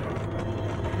that.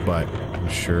 But I'm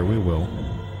sure we will.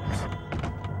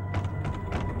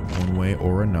 One way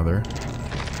or another.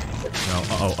 No,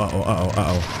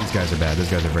 uh-oh. These guys are bad.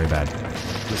 These guys are very bad.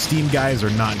 The Steam guys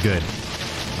are not good.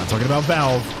 I'm not talking about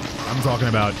Valve. I'm talking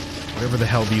about whatever the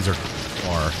hell these are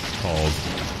called.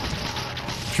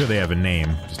 I'm sure they have a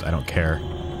name. Just, I don't care.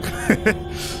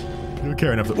 I don't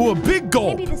care enough. Oh, a big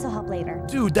gulp! Maybe this will help later.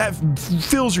 Dude, that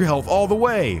fills your health all the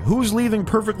way. Who's leaving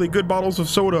perfectly good bottles of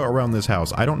soda around this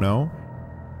house? I don't know.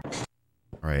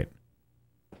 Alright.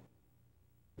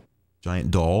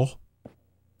 Giant doll.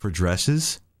 For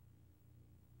dresses.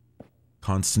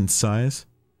 Constant size.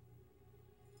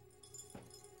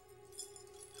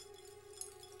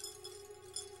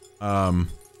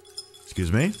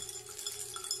 Excuse me?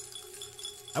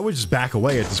 I would just back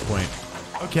away at this point.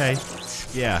 Okay.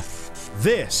 Yeah.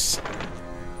 This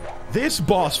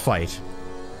boss fight.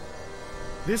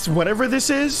 This, whatever this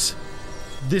is,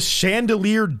 this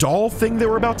chandelier doll thing that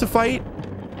we're about to fight,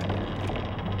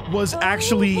 was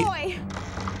actually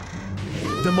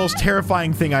the most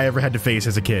terrifying thing I ever had to face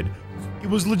as a kid. It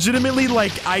was legitimately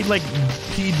like, I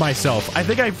peed myself. I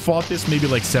think I fought this maybe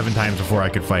like 7 times before I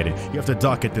could fight it. You have to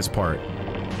duck at this part.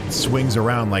 It swings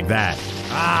around like that.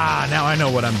 Ah, now I know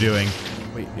what I'm doing.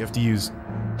 Wait, you have to use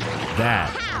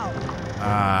that.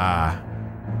 Ah.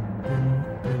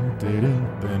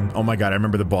 Oh my god, I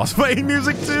remember the boss fighting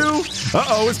music too.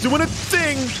 Uh-oh, it's doing a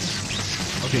thing.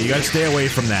 Okay, you gotta stay away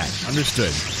from that.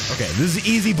 Understood. Okay, this is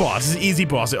easy boss. This is easy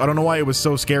boss. I don't know why it was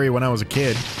so scary when I was a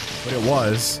kid, but it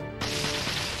was.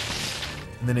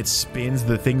 And then it spins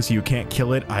the thing so you can't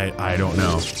kill it. I don't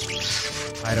know.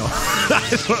 I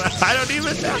don't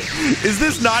even know. Is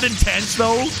this not intense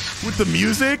though? With the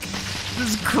music?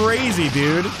 This is crazy,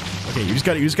 dude. Okay, you just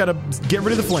gotta get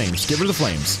rid of the flames. Get rid of the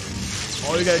flames.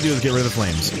 All you gotta do is get rid of the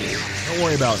flames. Don't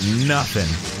worry about nothing.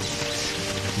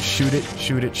 Just shoot it,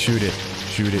 shoot it, shoot it,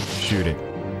 shoot it, shoot it.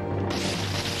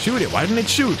 Shoot it, why didn't it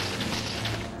shoot?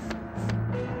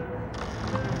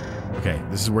 Okay,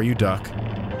 this is where you duck.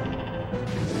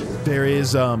 There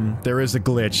is a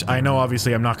glitch. I know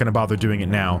obviously I'm not gonna bother doing it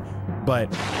now, but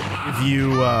if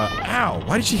you, ow,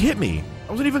 why did she hit me?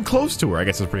 I wasn't even close to her. I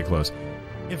guess it was pretty close.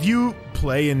 If you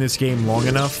play in this game long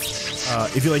enough,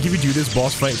 if you do this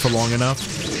boss fight for long enough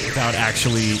without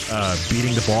actually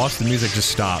beating the boss, the music just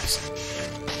stops.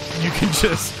 You can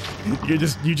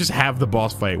you just have the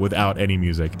boss fight without any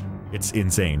music. It's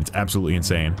insane. It's absolutely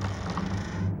insane.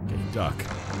 Okay, duck.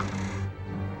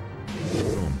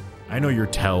 Boom. I know your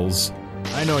tells.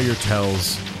 I know your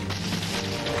tells.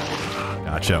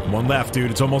 Gotcha. One left,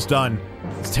 dude. It's almost done.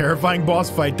 This terrifying boss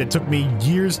fight that took me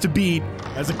years to beat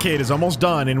as a kid is almost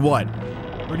done in what?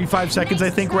 35 seconds, I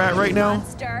think we're at right now?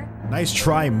 Monster. Nice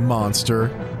try, monster.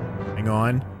 Hang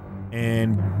on.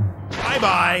 And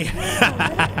bye-bye!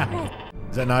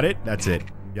 Is that not it? That's it.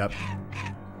 Yep.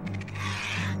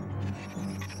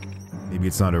 Maybe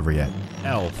it's not over yet.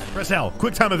 L. Press L.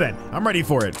 Quick time event. I'm ready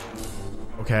for it.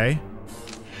 Okay.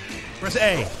 Press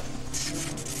A.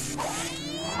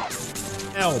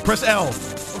 L. Press L.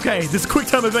 Okay, this quick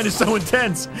time event is so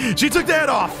intense. She took the head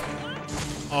off.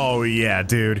 Oh yeah,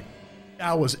 dude.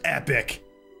 That was epic.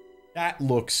 That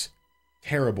looks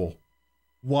terrible.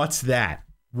 What's that?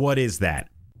 What is that?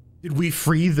 Did we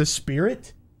free the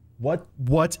spirit?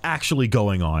 What's actually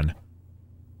going on?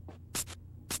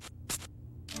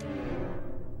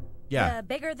 Yeah. The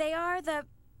bigger they are, the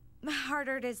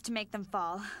harder it is to make them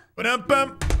fall.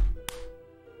 Ba-dum-bum.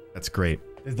 That's great.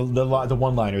 The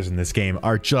one-liners in this game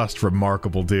are just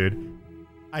remarkable, dude.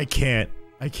 I can't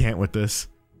with this.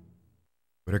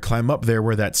 Better climb up there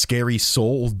where that scary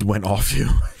soul went off to.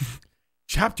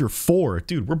 Chapter 4.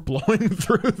 Dude, we're blowing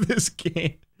through this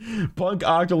game. Punk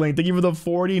Octoling, thank you for the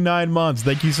 49 months.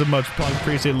 Thank you so much, Punk.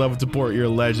 Appreciate love and support. You're a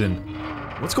legend.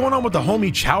 What's going on with the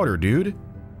homie Chowder, dude?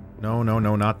 No,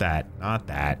 not that. Not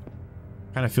that.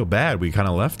 Kind of feel bad. We kind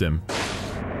of left him.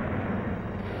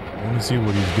 Let me see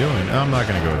what he's doing. I'm not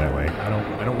gonna go that way. I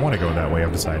don't want to go that way.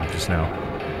 I've decided just now.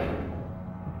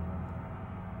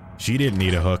 She didn't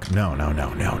need a hook. No.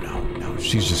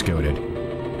 She's just goated.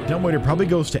 Dumbwaiter probably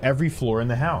goes to every floor in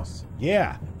the house.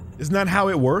 Yeah. Isn't that how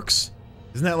it works?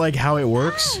 Isn't that like how it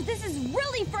works? Oh, this is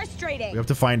really frustrating. We have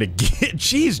to find a gate.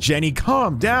 Jeez, Jenny,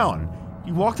 calm down.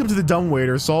 You walked up to the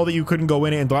dumbwaiter, saw that you couldn't go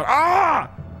in it, and thought, ah!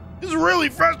 This is really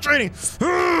frustrating.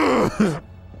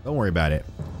 Don't worry about it.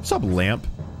 What's up, lamp?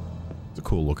 It's a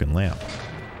cool looking lamp.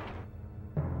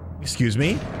 Excuse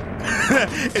me?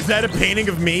 Is that a painting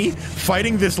of me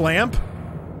fighting this lamp?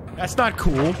 That's not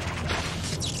cool.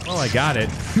 Oh, I got it.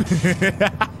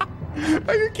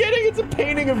 Are you kidding? It's a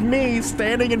painting of me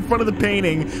standing in front of the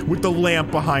painting with the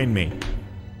lamp behind me.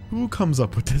 Who comes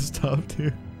up with this stuff,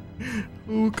 dude?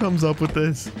 Who comes up with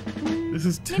this? This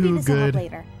is too Maybe this will help good.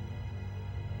 later.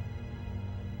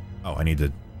 Oh, I need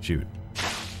to shoot.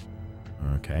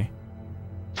 Okay.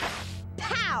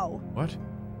 Pow! What?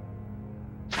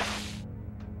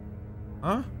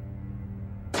 Huh?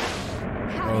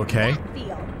 How did Okay. that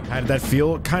feel? How did that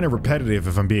feel? Kind of repetitive,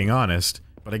 if I'm being honest.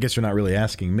 But I guess you're not really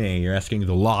asking me. You're asking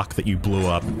the lock that you blew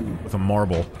up with a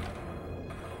marble.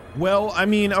 Well, I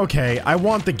mean, okay, I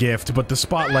want the gift, but the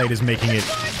spotlight is making it...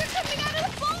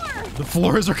 The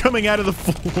floors are coming out of the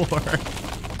floor!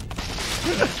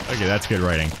 Okay, that's good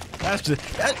writing. That's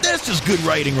just good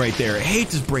writing right there. I hate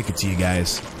to break it to you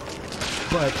guys.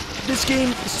 But this game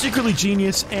is secretly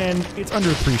genius, and it's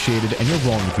underappreciated, and you're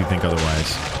wrong if you think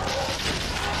otherwise.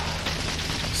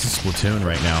 This is Splatoon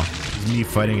right now. This is me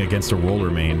fighting against a roller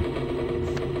main.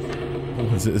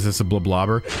 Oh, is this a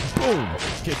blobber? Boom!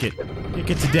 Kick it. Kick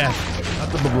it to death.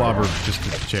 Not the blobber, just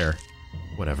the chair.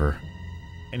 Whatever.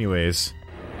 Anyways.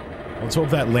 Let's hope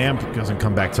that lamp doesn't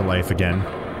come back to life again.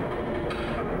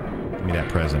 Give me that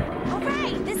present.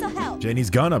 Alright, this'll help.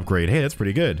 Jenny's gun upgrade. Hey, that's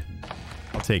pretty good.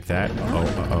 I'll take that.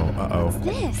 Uh-oh.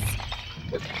 This.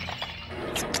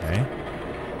 Okay.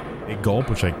 Big gulp,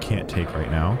 which I can't take right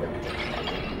now.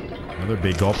 Another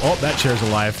big gulp. Oh, that chair's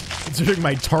alive. Considering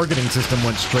my targeting system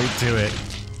went straight to it.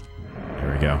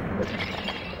 There we go.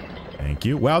 Thank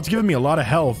you. Wow, it's giving me a lot of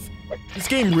health. This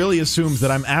game really assumes that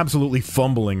I'm absolutely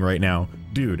fumbling right now.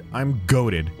 Dude, I'm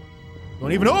goated.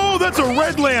 Don't even- Oh, that's a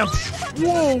red lamp!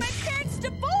 Whoa! My parents'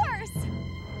 divorce!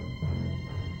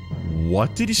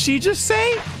 What did she just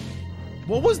say?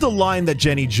 What was the line that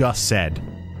Jenny just said?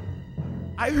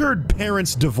 I heard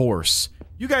parents divorce.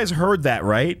 You guys heard that,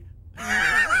 right?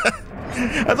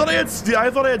 I thought I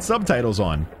had subtitles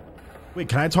on. Wait,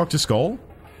 can I talk to Skull?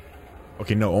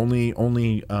 Okay, no, only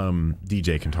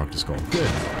DJ can talk to Skull. Good.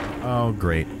 Oh,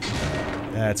 great.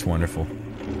 That's wonderful.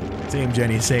 Same,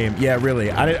 Jenny, same. Yeah,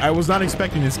 really. I was not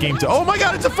expecting this game to- Oh my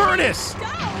god, it's a furnace!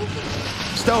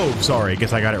 Stove, sorry.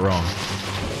 Guess I got it wrong.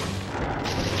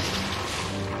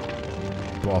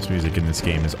 Boss music in this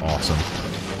game is awesome.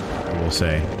 I will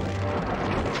say.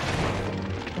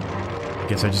 I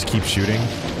guess I just keep shooting.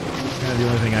 Kind of the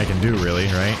only thing I can do, really,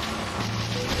 right?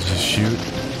 Just shoot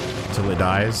until it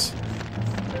dies.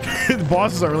 The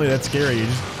bosses aren't really that scary. You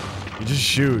just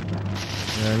shoot. You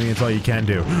know what I mean? It's all you can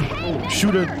do. Oh,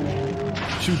 shoot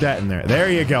that in there.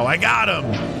 There you go. I got him.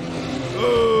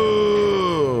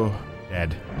 Ooh,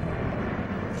 dead.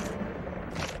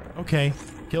 Okay,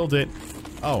 killed it.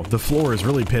 Oh, the floor is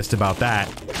really pissed about that.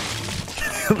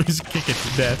 Let me just kick it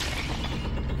to death.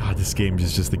 God, this game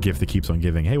is just the gift that keeps on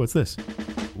giving. Hey, what's this?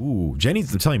 Ooh, I'm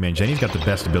telling you, man, Jenny's got the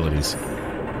best abilities.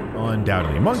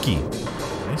 Undoubtedly. Monkey!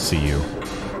 I see you.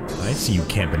 I see you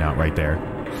camping out right there.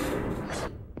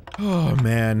 Oh,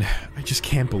 man. I just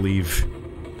can't believe...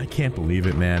 I can't believe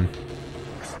it, man.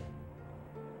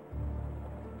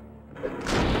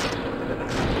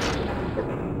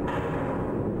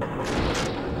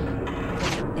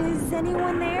 Is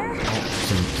anyone there? Oh,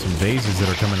 some vases that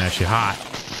are coming at you hot.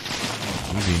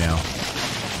 Easy now.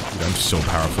 Dude, I'm so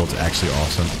powerful, it's actually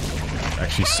awesome.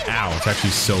 Ow, it's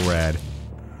actually so rad.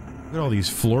 Look at all these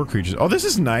floor creatures. Oh, this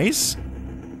is nice!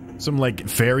 Some, like,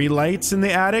 fairy lights in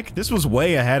the attic. This was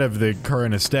way ahead of the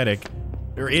current aesthetic.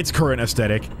 Or its current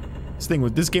aesthetic.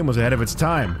 This game was ahead of its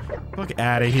time. Look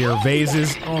out of here,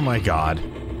 vases. Oh my god.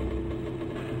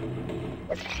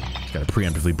 Just gotta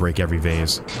preemptively break every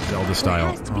vase. Zelda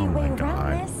style. Oh my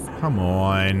god. Come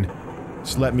on.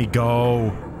 Just let me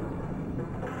go.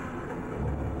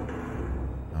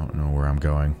 I don't know where I'm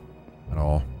going at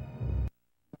all.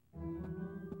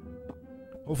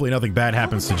 Hopefully nothing bad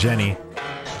happens to Jenny.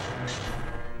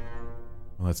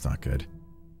 Well, that's not good.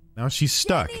 Now she's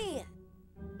stuck. Jenny!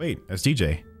 Wait, that's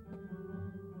DJ.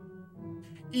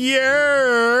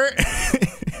 Yeah.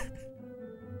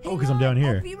 Oh, because I'm down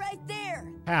here. I'll be right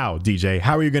there. How, DJ?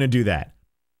 How are you gonna do that?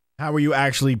 How are you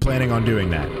actually planning on doing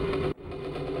that?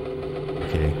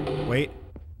 Okay. Wait.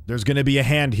 There's gonna be a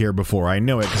hand here before. I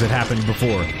know it because it happened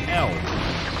before. L.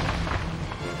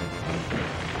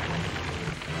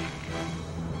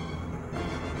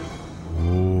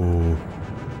 Ooh.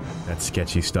 That That's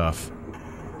sketchy stuff.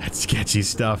 That's sketchy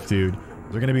stuff, dude. Is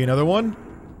there gonna be another one?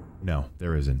 No,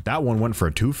 there isn't. That one went for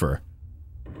a twofer.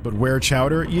 But where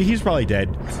Chowder? Yeah, he's probably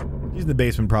dead. He's in the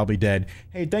basement, probably dead.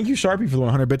 Hey, thank you, Sharpie, for the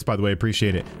 100 bits, by the way.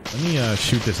 Appreciate it. Let me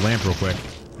shoot this lamp real quick.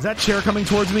 Is that chair coming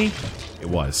towards me? It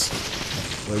was.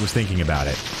 Well, I was thinking about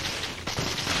it.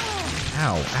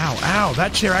 Ow, ow, ow.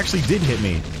 That chair actually did hit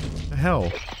me. What the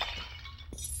hell?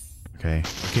 Okay,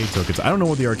 arcade tokens. I don't know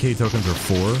what the arcade tokens are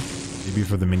for. Maybe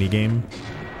for the minigame.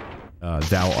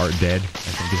 Thou art dead, I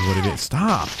think is what it is.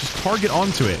 Stop! Just target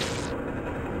onto it.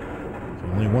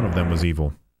 Okay, only one of them was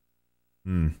evil.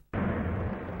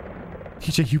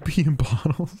 TJUP in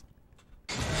bottles.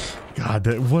 God,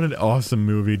 what an awesome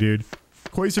movie, dude.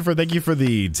 Koisifer, thank you for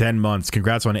the 10 months.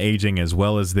 Congrats on aging as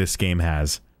well as this game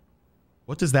has.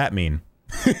 What does that mean?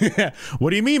 What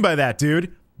do you mean by that,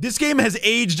 dude? This game has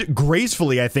aged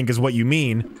gracefully, I think is what you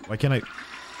mean. Why can't I...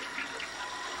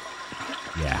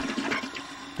 Yeah.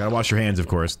 Gotta wash your hands, of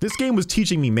course. This game was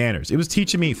teaching me manners. It was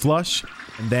teaching me flush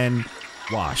and then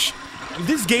wash. If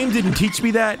this game didn't teach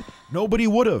me that, nobody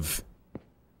would've.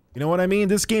 You know what I mean?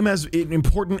 This game has an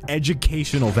important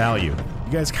educational value.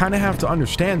 You guys kind of have to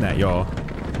understand that, y'all.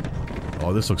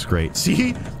 Oh, this looks great.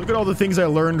 See? Look at all the things I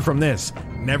learned from this.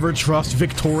 Never trust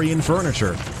Victorian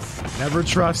furniture. Never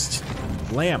trust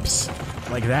lamps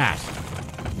like that.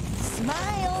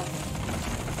 Smile.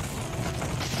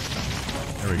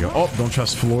 There we go. Oh, don't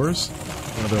trust floors.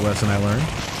 Another lesson I learned.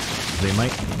 They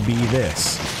might be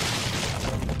this.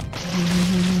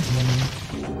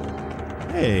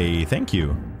 Hey, thank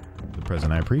you. The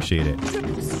present, I appreciate it.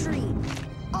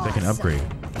 Second upgrade.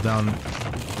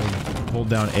 Hold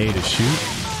down A to shoot.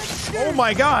 Oh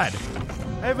my god!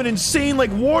 I have an insane,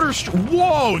 like, water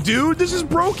whoa, dude! This is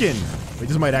broken! Wait,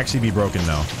 this might actually be broken,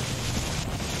 though.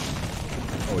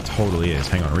 Oh, it totally is.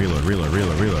 Hang on. Reload, reload,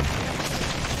 reload, reload.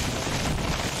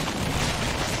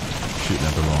 Shooting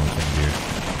at the wrong thing, dude.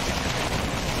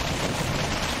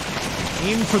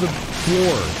 Aim for the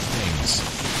floor things.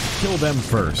 Kill them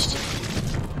first.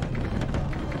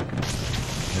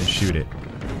 And then shoot it.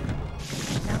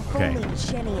 Okay. If only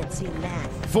Jenny had seen that.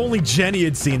 If only Jenny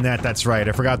had seen that, that's right.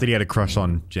 I forgot that he had a crush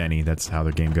on Jenny. That's how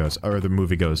the game goes. Or the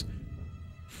movie goes.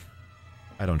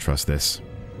 I don't trust this.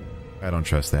 I don't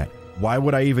trust that. Why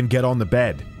would I even get on the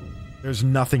bed? There's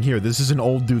nothing here. This is an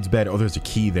old dude's bed. Oh, there's a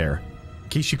key there. In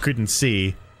case you couldn't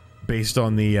see, based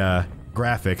on the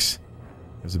graphics,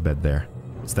 there's a bed there.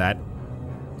 What's that?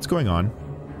 What's going on?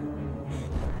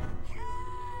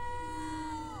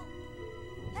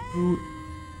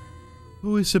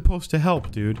 Who is supposed to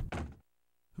help, dude?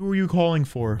 Who are you calling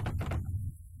for?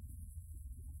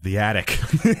 The attic.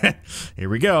 Here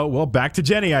we go. Well, back to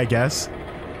Jenny, I guess.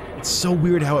 It's so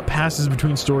weird how it passes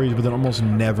between stories, but then almost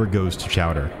never goes to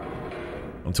Chowder.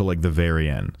 Until, like, the very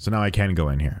end. So now I can go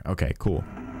in here. Okay, cool.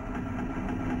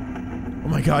 Oh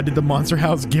my god, did the Monster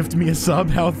House gift me a sub?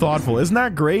 How thoughtful. Isn't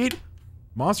that great?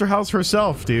 Monster House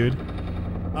herself, dude.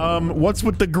 What's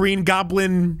with the green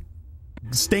goblin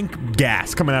stink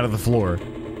gas coming out of the floor?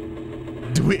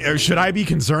 Or should I be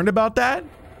concerned about that?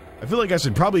 I feel like I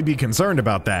should probably be concerned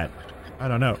about that. I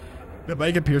don't know. The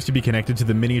bike appears to be connected to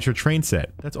the miniature train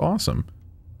set. That's awesome.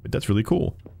 But that's really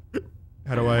cool.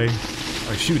 How do I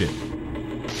shoot it?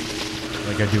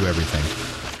 Like I do everything.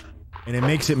 And it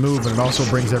makes it move, and it also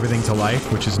brings everything to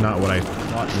life, which is not what I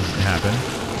thought would happen.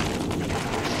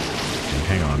 Okay,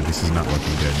 hang on, this is not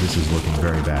looking good. This is looking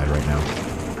very bad right now.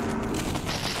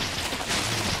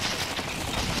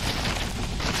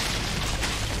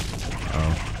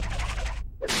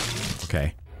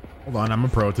 Okay. Hold on, I'm a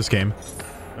pro at this game.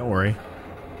 Don't worry.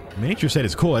 Miniature set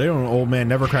is cool. I didn't know an old man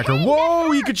Nevercracker.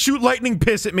 Whoa! You could shoot lightning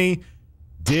piss at me!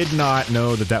 Did not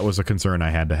know that that was a concern I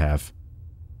had to have.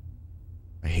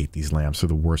 I hate these lamps. They're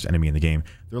the worst enemy in the game.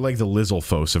 They're like the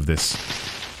Lizalfos of this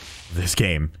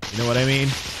game. You know what I mean?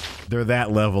 They're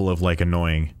that level of, like,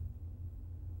 annoying.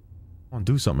 Come on,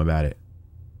 do something about it.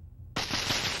 There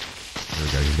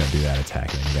we go. He's gotta do that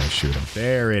attack, and then you gotta shoot him.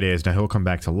 There it is. Now he'll come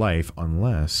back to life,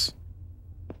 unless...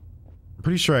 I'm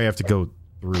pretty sure I have to go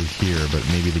through here, but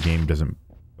maybe the game doesn't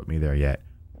put me there yet.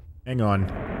 Hang on.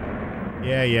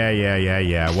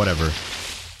 Yeah, whatever.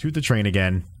 Shoot the train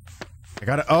again. I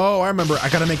gotta- oh, I remember. I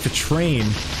gotta make the train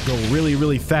go really,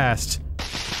 really fast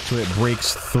so it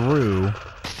breaks through.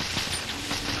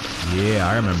 Yeah,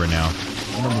 I remember now.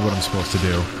 I remember what I'm supposed to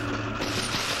do.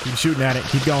 Keep shooting at it.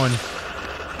 Keep going.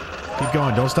 Keep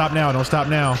going. Don't stop now. Don't stop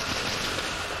now.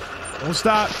 Don't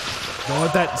stop. Don't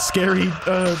let that scary,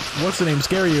 what's the name,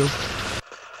 scare you.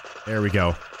 There we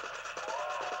go.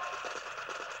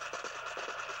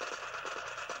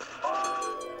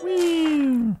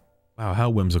 Whee! Wow, how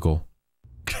whimsical.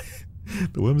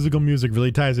 The whimsical music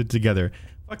really ties it together.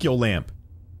 Fuck your lamp.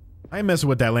 I ain't messing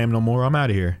with that lamp no more. I'm out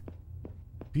of here.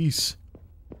 Peace.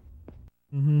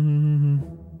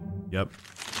 Yep.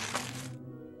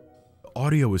 The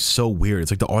audio is so weird.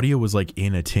 It's like the audio was like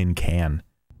in a tin can.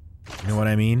 You know what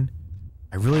I mean?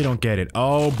 I really don't get it.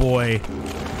 Oh boy.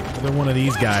 Another one of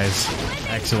these guys.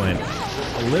 Excellent.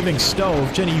 A living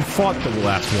stove. Jenny, you fought the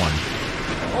last one.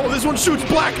 Oh, this one shoots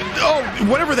black. Oh,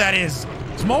 whatever that is.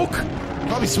 Smoke?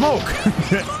 Probably smoke.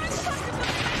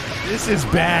 This is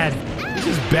bad. This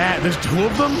is bad. There's two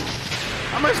of them?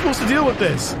 How am I supposed to deal with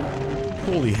this?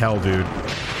 Holy hell, dude.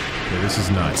 Okay, this is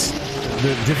nuts.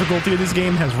 The difficulty of this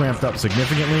game has ramped up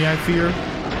significantly, I fear.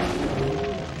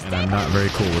 And I'm not very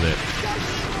cool with it.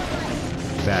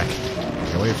 Get back.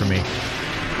 Get away from me.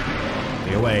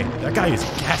 Stay away. That guy is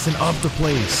gassing up the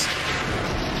place.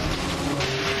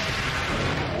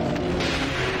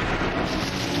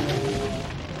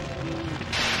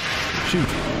 Shoot.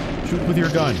 Shoot with your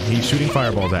gun. He's shooting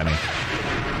fireballs at me.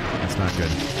 That's not good.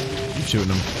 Keep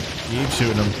shooting him. Keep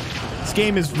shooting him. This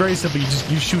game is very simple.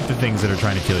 You shoot the things that are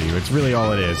trying to kill you. It's really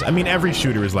all it is. I mean, every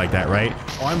shooter is like that, right?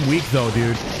 Oh, I'm weak though,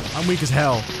 dude. I'm weak as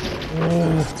hell.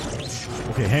 Oh.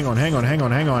 Okay, hang on, hang on, hang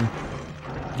on, hang on.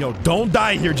 Yo, don't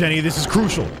die here, Jenny. This is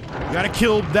crucial. You gotta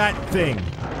kill that thing.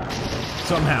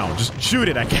 Somehow. Just shoot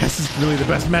it, I guess, is really the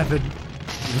best method.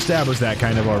 We've established that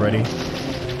kind of already.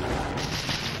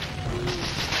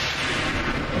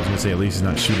 I was gonna say at least he's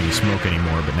not shooting the smoke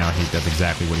anymore, but now that's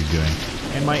exactly what he's doing.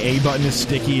 And my A button is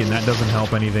sticky, and that doesn't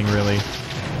help anything, really.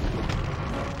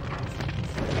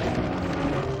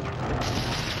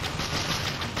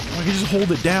 Oh, I can just hold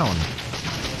it down.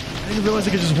 I didn't realize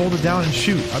I could just hold it down and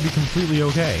shoot. I'd be completely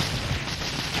okay.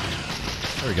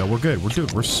 There we go. We're good. We're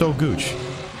good. We're so gooch.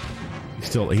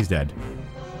 He's dead.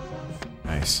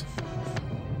 Nice.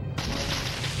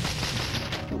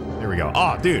 There we go.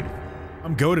 Oh, dude.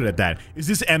 I'm goated at that. Is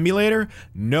this emulator?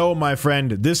 No, my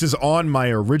friend. This is on my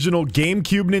original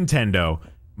GameCube Nintendo.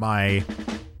 My...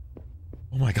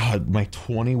 Oh my god, my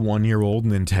 21-year-old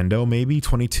Nintendo, maybe?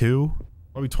 22?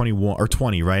 Probably 21, or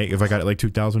 20, right? If I got it like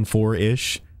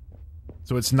 2004-ish.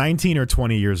 So it's 19 or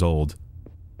 20 years old.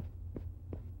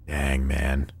 Dang,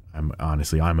 man. I'm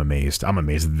amazed. I'm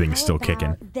amazed the thing's still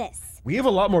kicking. We have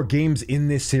a lot more games in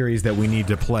this series that we need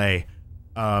to play.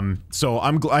 So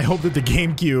I hope that the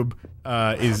GameCube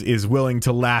is willing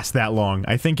to last that long.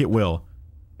 I think it will.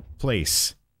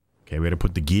 Place. Okay, we gotta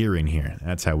put the gear in here.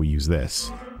 That's how we use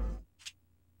this.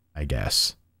 I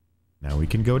guess. Now we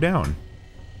can go down.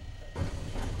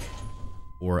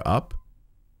 Or up.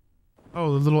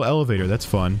 Oh, the little elevator. That's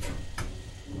fun.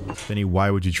 Benny,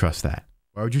 why would you trust that?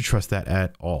 Why would you trust that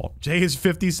at all? Jay is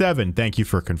 57. Thank you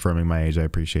for confirming my age. I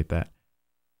appreciate that.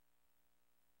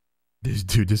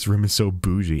 This room is so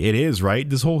bougie. It is, right?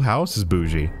 This whole house is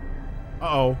bougie.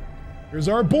 Uh-oh. Here's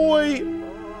our boy!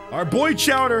 Our boy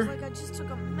Chowder! Like I just took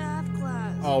a math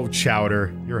class. Oh,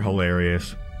 Chowder. You're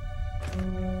hilarious.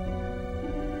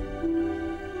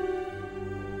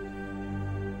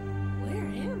 Where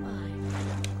am I?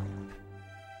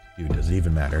 Dude, does it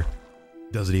even matter?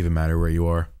 Does it even matter where you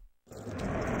are?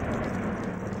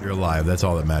 You're alive. That's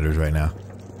all that matters right now.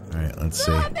 Alright, let's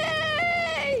see.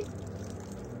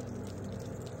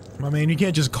 My man, you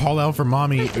can't just call out for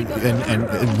mommy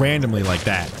and randomly like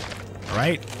that.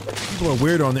 Alright? People are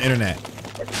weird on the internet.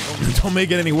 Don't make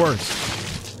it any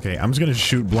worse. Okay, I'm just gonna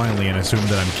shoot blindly and assume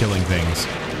that I'm killing things.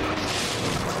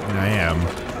 And I am.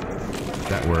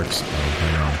 That works. Oh,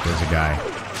 hang on. There's a guy.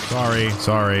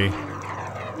 Sorry.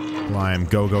 Climb.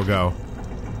 Go, go, go.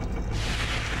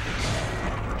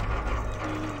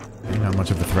 Not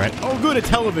much of a threat. Oh, good, a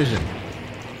television.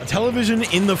 A television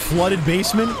in the flooded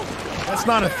basement? That's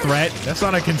not a threat. That's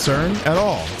not a concern at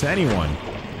all to anyone.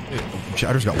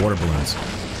 Chowder's got water balloons,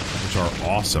 which are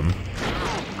awesome.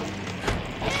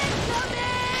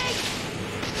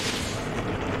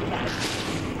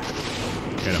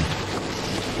 Get him.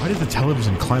 Why did the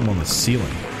television climb on the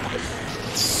ceiling?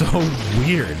 It's so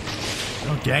weird. I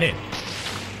don't get it.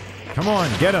 Come on,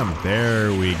 get him.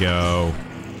 There we go.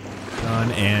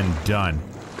 Done and done.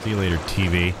 See you later,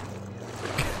 TV.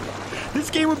 This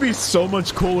game would be so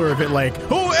much cooler if it like,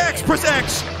 oh, X, press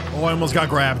X! Oh, I almost got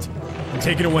grabbed. And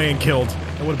taken away and killed.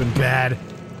 That would have been bad.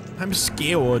 I'm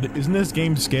scared. Isn't this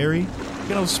game scary? Look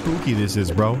at how spooky this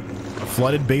is, bro. A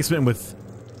flooded basement with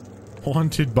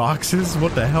haunted boxes?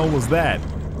 What the hell was that?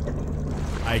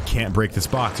 I can't break this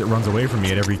box. It runs away from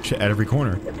me at every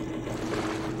corner.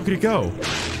 Look at it go.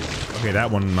 Okay,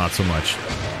 that one, not so much.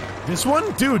 This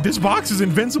one? Dude, this box is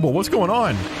invincible. What's going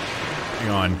on?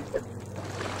 Hang on.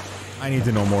 I need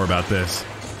to know more about this.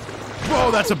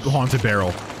 Whoa, that's a haunted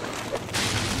barrel.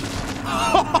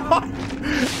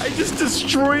 I just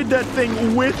destroyed that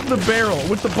thing with the barrel,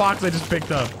 with the box I just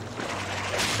picked up.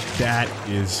 That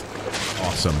is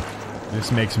awesome.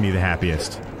 This makes me the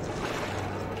happiest.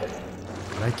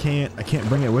 But I can't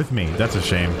bring it with me. That's a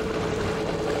shame.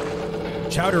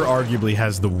 Chowder arguably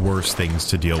has the worst things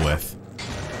to deal with.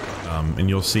 And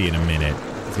you'll see in a minute.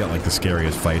 He's got like the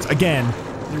scariest fights. Again,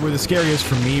 they were the scariest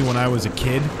for me when I was a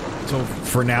kid. So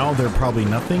for now, they're probably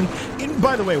nothing. And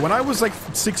by the way, when I was like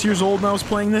 6 years old and I was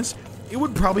playing this, it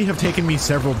would probably have taken me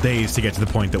several days to get to the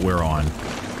point that we're on.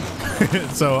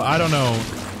 So I don't know.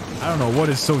 I don't know what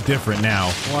is so different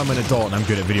now. Well, I'm an adult and I'm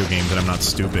good at video games and I'm not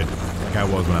stupid like I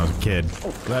was when I was a kid.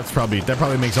 So that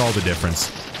probably makes all the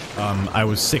difference. I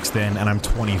was 6 then and I'm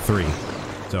 23.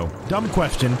 So, dumb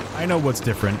question. I know what's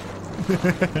different.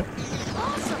 I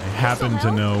happen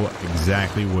to know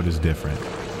exactly what is different.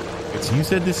 So you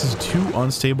said this is too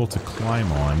unstable to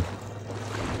climb on.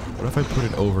 What if I put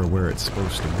it over where it's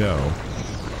supposed to go?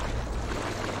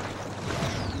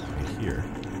 Right here.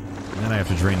 And then I have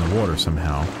to drain the water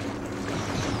somehow.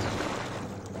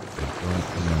 I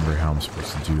don't remember how I'm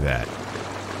supposed to do that.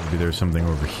 Maybe there's something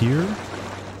over here?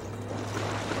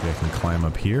 Maybe I can climb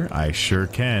up here? I sure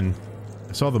can.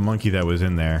 I saw the monkey that was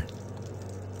in there.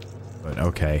 But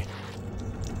okay.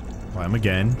 Climb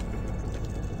again.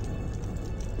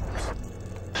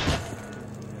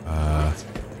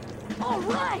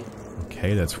 Alright!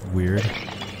 Okay, that's weird.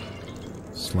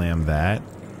 Slam that.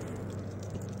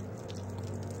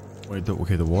 Wait,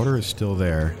 okay, the water is still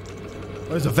there. Oh,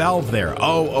 there's a valve there.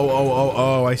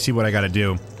 Oh, I see what I gotta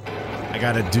do. I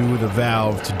gotta do the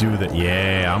valve to do the...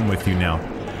 Yeah, I'm with you now.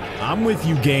 I'm with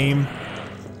you, game.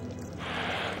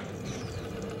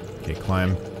 Okay,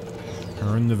 climb.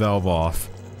 Turn the valve off.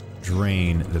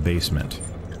 Drain the basement.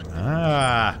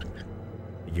 Ah!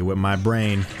 You with my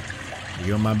brain.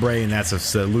 You with my brain, that's a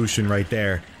solution right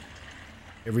there.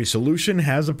 Every solution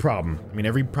has a problem. I mean,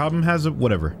 every problem has a...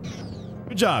 whatever.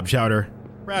 Good job, Chowder.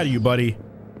 Proud of you, buddy.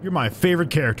 You're my favorite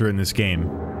character in this game.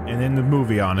 And in the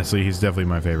movie, honestly, he's definitely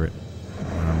my favorite. Look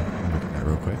at that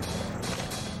real quick.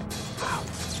 Wow.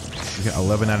 We got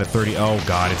 11 out of 30. Oh,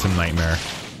 God, it's a nightmare.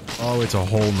 Oh, it's a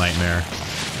whole nightmare.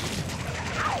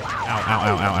 Ow, ow,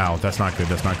 ow, ow, ow. That's not good.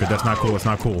 That's not good. That's not cool. That's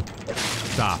not cool.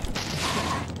 Stop.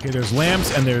 Okay, there's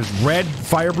lamps and there's red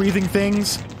fire-breathing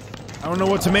things. I don't know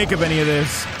what to make of any of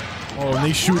this. Oh, and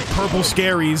they shoot purple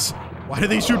scaries. Why do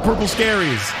they shoot purple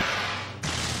scaries?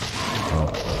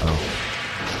 Oh,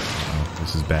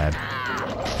 this is bad.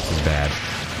 This is bad.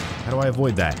 How do I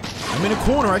avoid that? I'm in a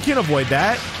corner. I can't avoid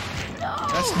that.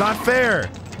 That's not fair.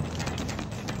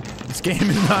 This game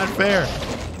is not fair.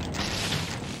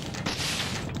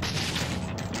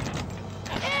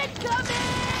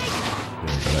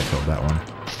 That killed that one.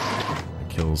 That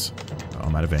kills. Oh,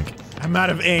 I'm out of ink. I'm out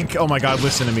of ink. Oh my God,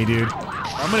 listen to me, dude.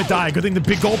 I'm gonna die. Good thing the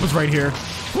big gulp is right here.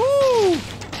 Woo!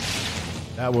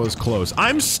 That was close.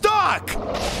 I'm stuck!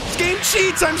 This game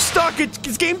cheats! I'm stuck!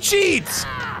 This game cheats!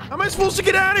 How am I supposed to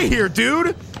get out of here,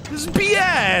 dude? This is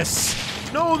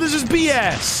BS! No, this is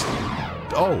BS!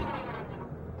 Oh.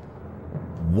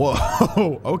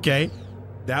 Whoa. Okay.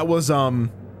 That was,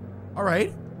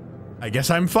 alright. I guess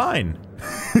I'm fine.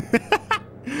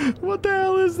 What the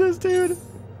hell is this, dude?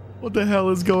 What the hell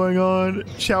is going on?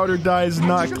 Chowder dies,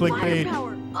 not clickbait.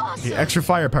 Awesome. Okay, extra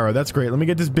firepower. That's great. Let me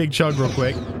get this big chug real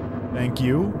quick. Thank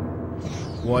you.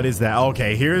 What is that?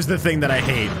 Okay, here's the thing that I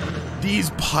hate.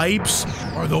 These pipes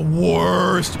are the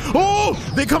worst. Oh!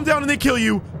 They come down and they kill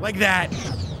you like that.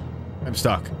 I'm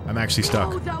stuck. I'm actually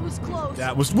stuck. Oh, that was close.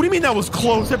 That was... What do you mean that was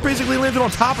close? That basically landed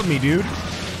on top of me, dude.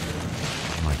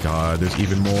 Oh my God, there's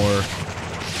even more.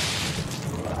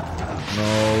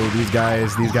 No, these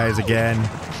guys again.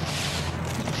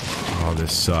 Oh,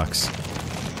 this sucks.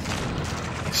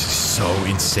 This is so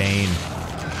insane.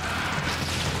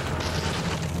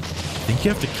 I think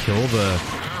you have to kill the...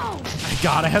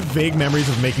 God, I have vague memories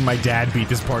of making my dad beat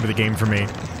this part of the game for me.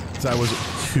 Because I was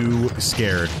too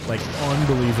scared. Like,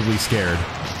 unbelievably scared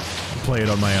to play it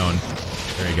on my own.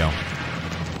 There you go.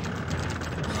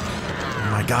 Oh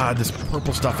my God, this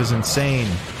purple stuff is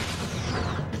insane.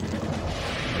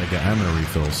 I got ammo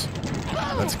refills.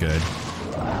 That's good.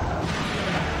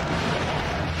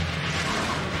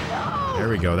 There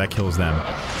we go. That kills them.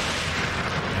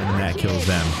 And that kills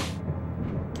them.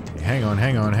 Hang on,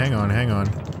 hang on, hang on, hang on.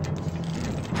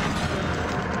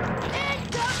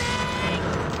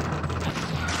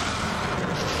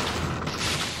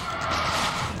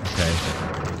 Okay.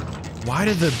 Why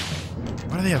do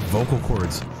they have vocal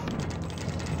cords? I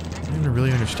don't even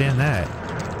really understand that.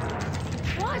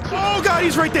 Oh God,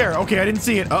 he's right there. Okay, I didn't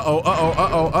see it. Uh-oh, uh-oh,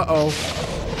 uh-oh, uh-oh.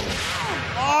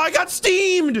 I got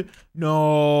steamed!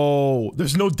 No.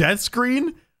 There's no death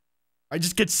screen? I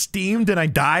just get steamed and I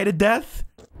die to death?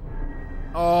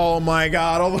 Oh my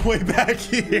god, all the way back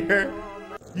here.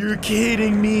 You're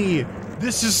kidding me.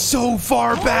 This is so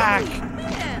far back.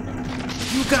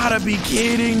 You gotta be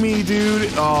kidding me,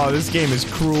 dude. Oh, this game is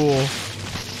cruel.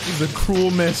 This is a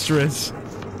cruel mistress.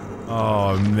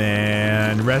 Oh,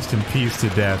 man. Rest in peace to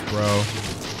death, bro.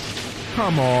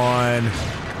 Come on.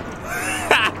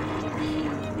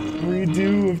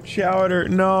 Redo of Chowder.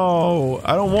 No.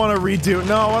 I don't want to redo.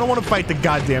 No, I don't want to fight the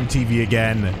goddamn TV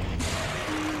again.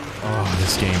 Oh,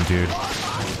 this game, dude. You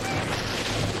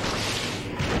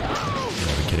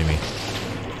gotta be kidding me.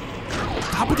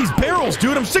 Stop with these barrels,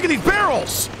 dude. I'm sick of these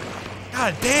barrels.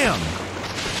 God damn.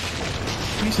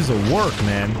 Pieces of work,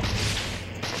 man.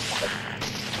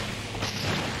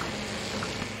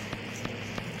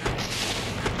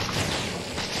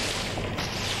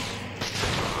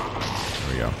 There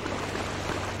we go.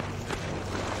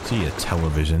 See ya,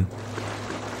 television.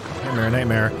 Nightmare,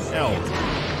 nightmare. Hell.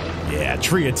 Yeah,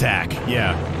 tree attack.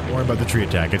 Yeah, don't worry about the tree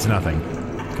attack. It's nothing.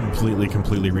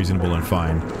 Completely reasonable and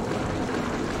fine.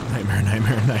 Nightmare,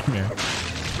 nightmare, nightmare.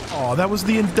 Oh, that was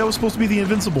supposed to be the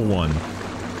invincible one.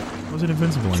 It wasn't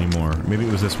invincible anymore. Maybe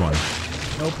it was this one.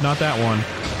 Nope, not that one.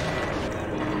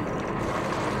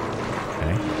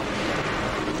 Okay.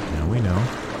 Now we know.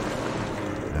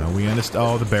 Now we understand.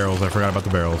 Oh, the barrels. I forgot about the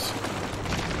barrels.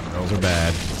 Barrels are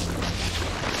bad.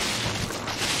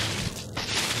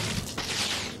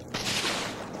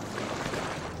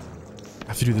 I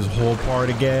have to do this whole part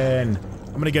again.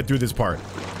 I'm gonna get through this part.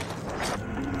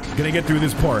 I'm gonna get through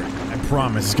this part. I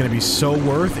promise. It's gonna be so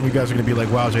worth, and you guys are gonna be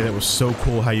like, wow, Jay, that was so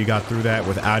cool how you got through that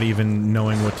without even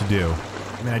knowing what to do.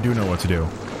 I mean, I do know what to do.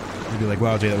 You'd be like,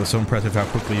 wow, Jay, that was so impressive how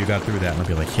quickly you got through that. And I'll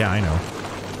be like, yeah, I know.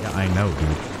 Yeah, I know,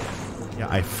 dude. Yeah,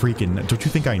 I freaking... Don't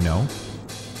you think I know?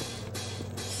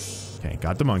 Okay,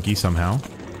 got the monkey somehow.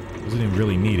 Doesn't even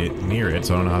really need it near it,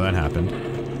 so I don't know how that happened.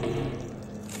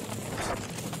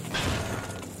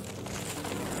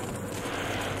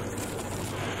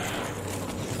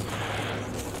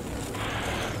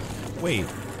 Wait,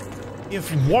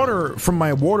 if water from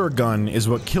my water gun is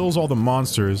what kills all the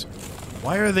monsters,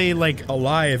 why are they, like,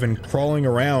 alive and crawling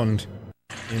around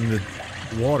in the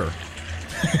water?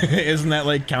 Isn't that,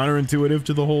 like, counterintuitive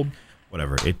to the whole...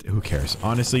 Whatever, who cares?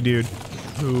 Honestly, dude,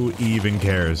 who even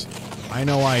cares? I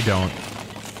know I don't.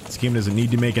 This game doesn't need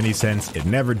to make any sense, it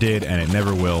never did, and it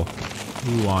never will.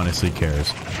 Who honestly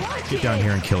cares? Get down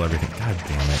here and kill everything. God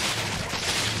damn it.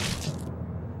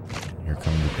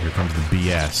 Here comes the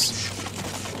BS.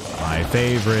 My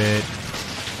favorite.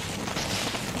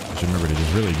 I should remember to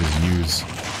just use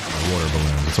my water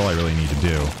balloons. That's all I really need to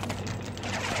do.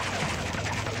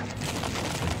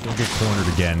 Don't get cornered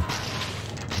again.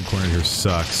 Getting cornered here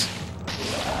sucks.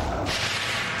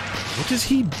 What does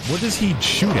he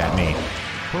shoot at me?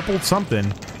 Purple something.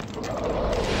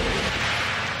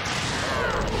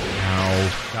 Ow.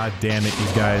 God damn it,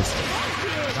 these guys.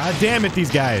 God damn it,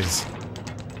 these guys.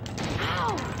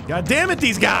 God damn it,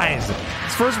 these guys!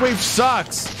 This first wave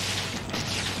sucks!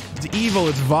 It's evil,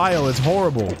 it's vile, it's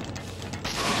horrible.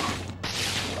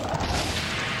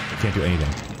 I can't do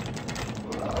anything.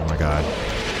 Oh my god.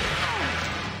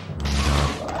 Oh my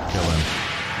god. Kill him.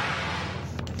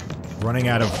 Running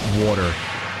out of water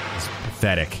is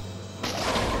pathetic.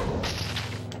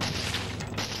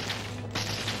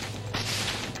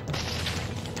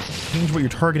 Change what you're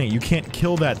targeting. You can't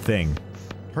kill that thing.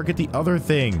 Target the other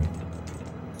thing.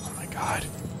 God.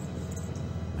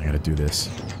 I gotta do this.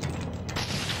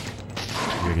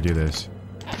 I can do this.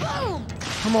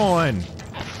 Come on!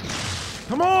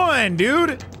 Come on,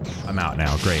 dude! I'm out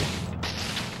now, great.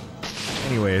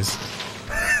 Anyways.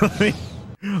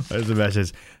 There's the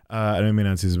message. I don't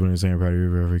mean to when you're saying I'm proud of you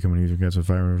for every company you got some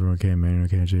fire, everyone came, man,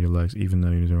 okay, Jay Lux, even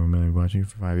though you don't remember watching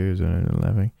for 5 years and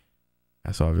laughing.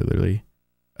 I saw it literally.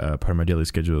 Part of my daily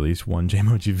schedule, at least one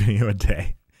JayMoji video a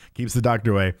day. Keeps the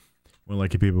doctor away. One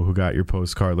lucky people who got your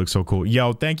postcard. Looks so cool.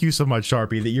 Yo, thank you so much,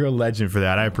 Sharpie. That you're a legend for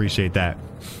that. I appreciate that.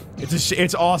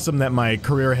 It's awesome that my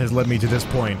career has led me to this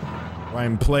point where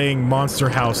I'm playing Monster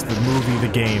House, the movie,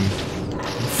 the game,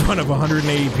 in front of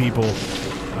 180 people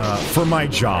for my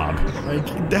job.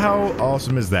 Like, how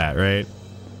awesome is that, right?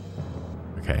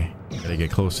 Okay, gotta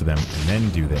get close to them and then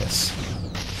do this.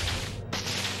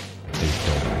 They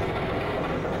killed them.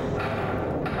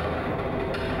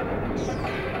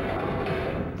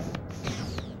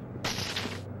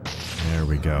 There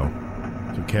we go.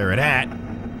 Took care of that.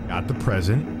 Got the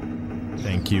present.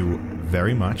 Thank you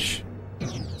very much.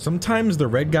 Sometimes the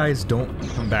red guys don't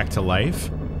come back to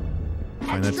life.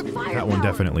 And that one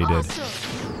definitely did.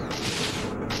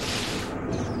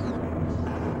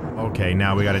 Okay,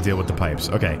 now we gotta deal with the pipes.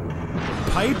 Okay.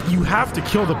 Pipe, you have to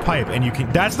kill the pipe, and you can-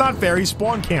 That's not fair, he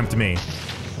spawn camped me.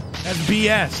 That's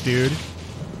BS, dude.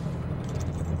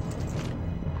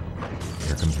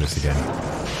 Here comes this again.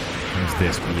 Here's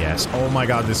this BS. Oh my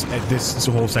god, this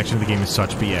whole section of the game is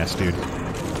such BS, dude.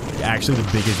 Actually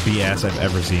the biggest BS I've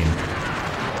ever seen in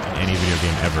any video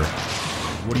game ever.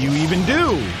 What do you even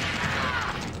do?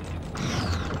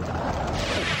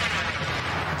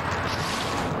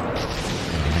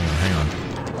 Hang on.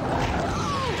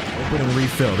 Open and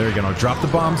refill. There you go. Now drop the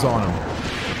bombs on him.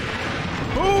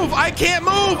 Move! I can't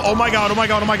move! Oh my god, oh my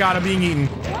god, oh my god, I'm being eaten.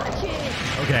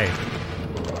 Okay.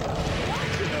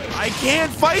 I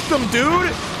can't fight them,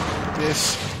 dude!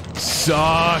 This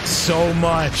sucks so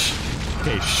much.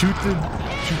 Okay, shoot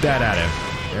that at him.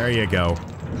 There you go.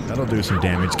 That'll do some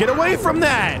damage. Get away from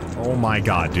that! Oh my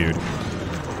god, dude.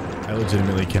 I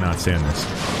legitimately cannot stand this.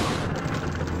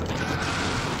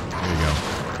 There you go.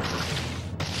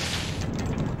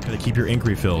 Gotta keep your ink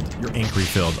refilled. Your ink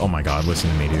refilled. Oh my god, listen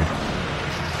to me, dude.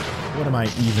 What am I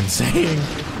even saying?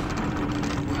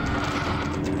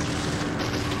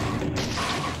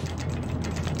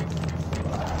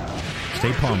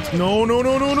 Stay pumped. No, no,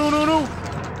 no, no, no, no, no!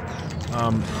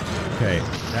 Okay.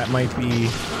 That might be...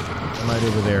 That might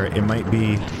over there. It might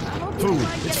be... Food!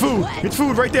 It's food! It's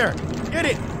food right there! Get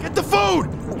it! Get the food!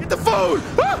 Get the food!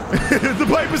 Ah! The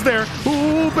pipe is there!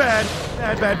 Ooh, bad!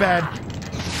 Bad, bad, bad.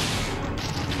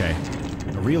 Okay.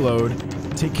 Reload.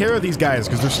 Take care of these guys,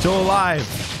 because they're still alive.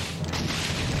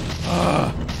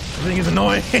 Everything is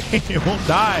annoying. It won't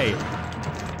die.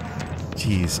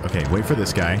 Jeez. Okay, wait for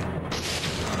this guy.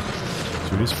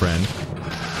 Shoot his friend.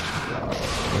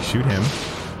 Okay, shoot him.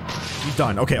 He's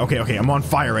done. Okay, okay, okay. I'm on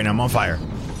fire right now. I'm on fire.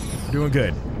 We're doing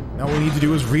good. Now what we need to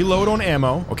do is reload on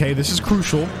ammo. Okay, this is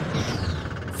crucial.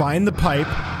 Find the pipe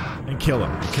and kill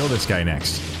him. Kill this guy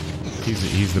next.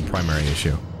 He's the primary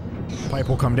issue. Pipe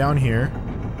will come down here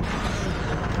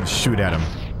and shoot at him.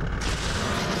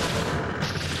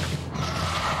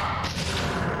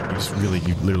 You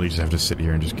literally just have to sit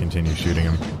here and just continue shooting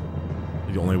him.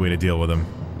 The only way to deal with him.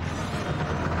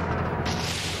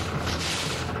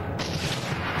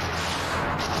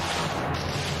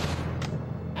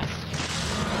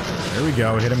 There we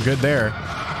go. Hit him good there.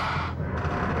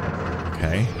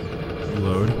 Okay.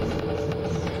 Reload.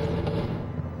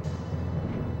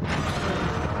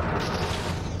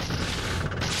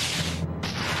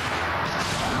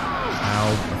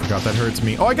 Ow. I forgot that hurts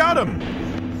me. Oh, I got him!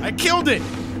 I killed it!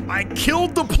 I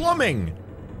killed the plumbing!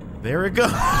 There it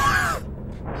goes.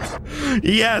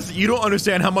 Yes, you don't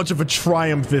understand how much of a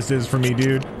triumph this is for me,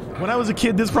 dude. When I was a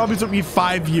kid, this probably took me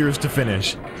 5 years to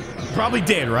finish. Probably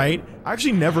did, right? I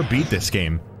actually never beat this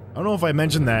game. I don't know if I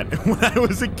mentioned that. When I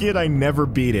was a kid, I never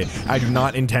beat it. I do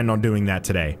not intend on doing that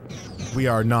today. We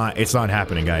are not- it's not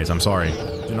happening, guys. I'm sorry.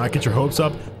 Do not get your hopes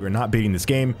up. We're not beating this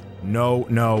game. No,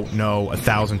 no, no.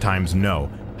 1,000 times no.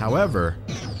 However,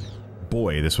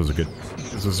 boy, this was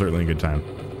certainly a good time.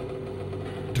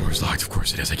 Door's locked, of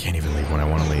course it is. I can't even leave when I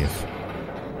want to leave.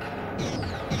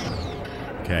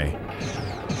 Okay.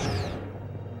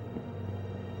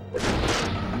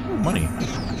 Ooh, money.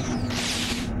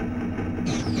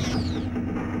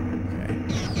 Okay.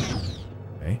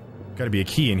 Okay. Gotta be a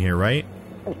key in here, right?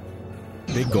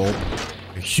 Big gulp.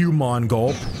 A human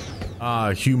gulp.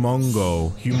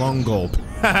 Humongo. Humong gulp.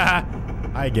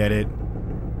 I get it.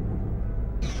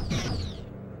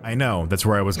 I know, that's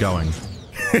where I was going.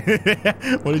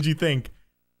 What did you think?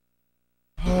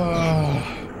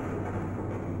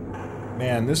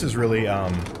 Man, this is really,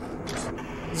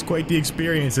 it's quite the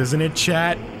experience, isn't it,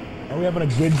 chat? Are we having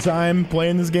a good time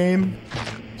playing this game?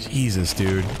 Jesus,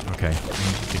 dude. Okay, let me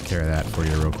take care of that for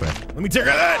you real quick. Let me take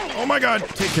care of that! Oh my god!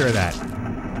 Take care of that.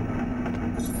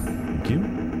 Thank you.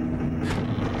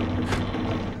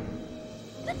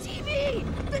 The TV!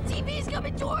 The TV's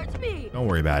coming towards me! Don't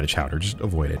worry about it, Chowder. Just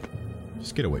avoid it.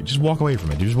 Just get away. Just walk away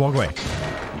from it. Just walk away.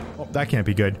 Oh, that can't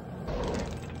be good.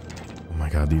 Oh my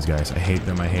god, these guys. I hate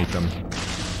them. I hate them.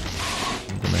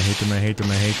 I hate them. I hate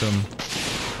them. I hate them.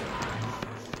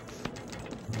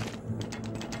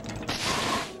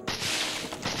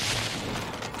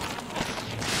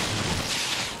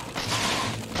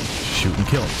 Shoot and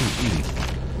kill. Ooh, easy.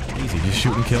 Easy. Just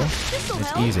shoot and kill.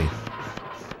 It's easy.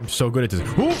 I'm so good at this.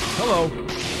 Ooh, hello.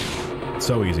 It's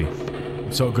so easy.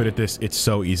 I'm so good at this. It's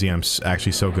so easy. I'm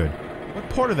actually so good. What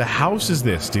part of the house is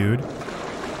this, dude?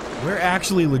 Where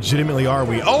actually legitimately are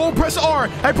we? Oh, press R!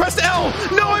 I pressed L!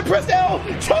 No, I pressed L!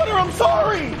 Chowder, I'm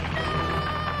sorry!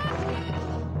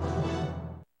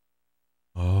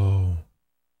 Oh.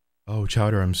 Oh,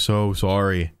 Chowder, I'm so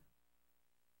sorry.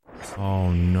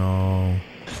 Oh, no.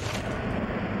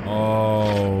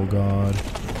 Oh, God.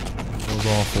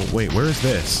 careful. Wait, where is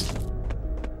this?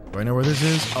 Do I know where this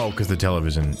is? Oh, because the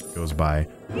television goes by.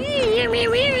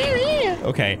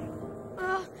 Okay.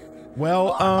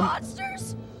 Well,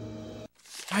 Monsters?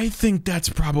 I think that's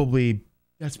probably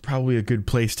a good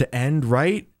place to end,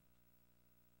 right?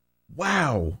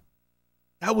 Wow.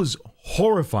 That was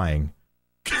horrifying.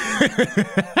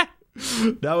 I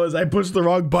pushed the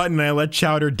wrong button and I let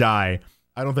Chowder die.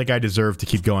 I don't think I deserve to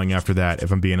keep going after that,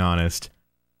 if I'm being honest.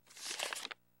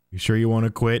 You sure you want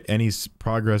to quit? Any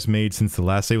progress made since the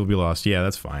last save will be lost. Yeah,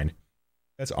 that's fine.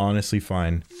 That's honestly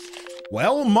fine.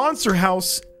 Well, Monster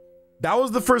House. That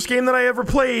was the first game that I ever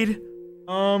played.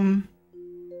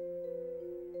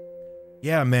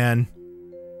 Yeah, man.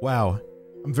 Wow.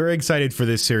 I'm very excited for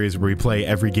this series where we play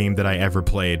every game that I ever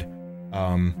played.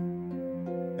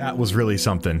 That was really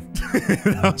something.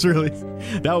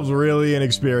 That was really an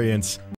experience.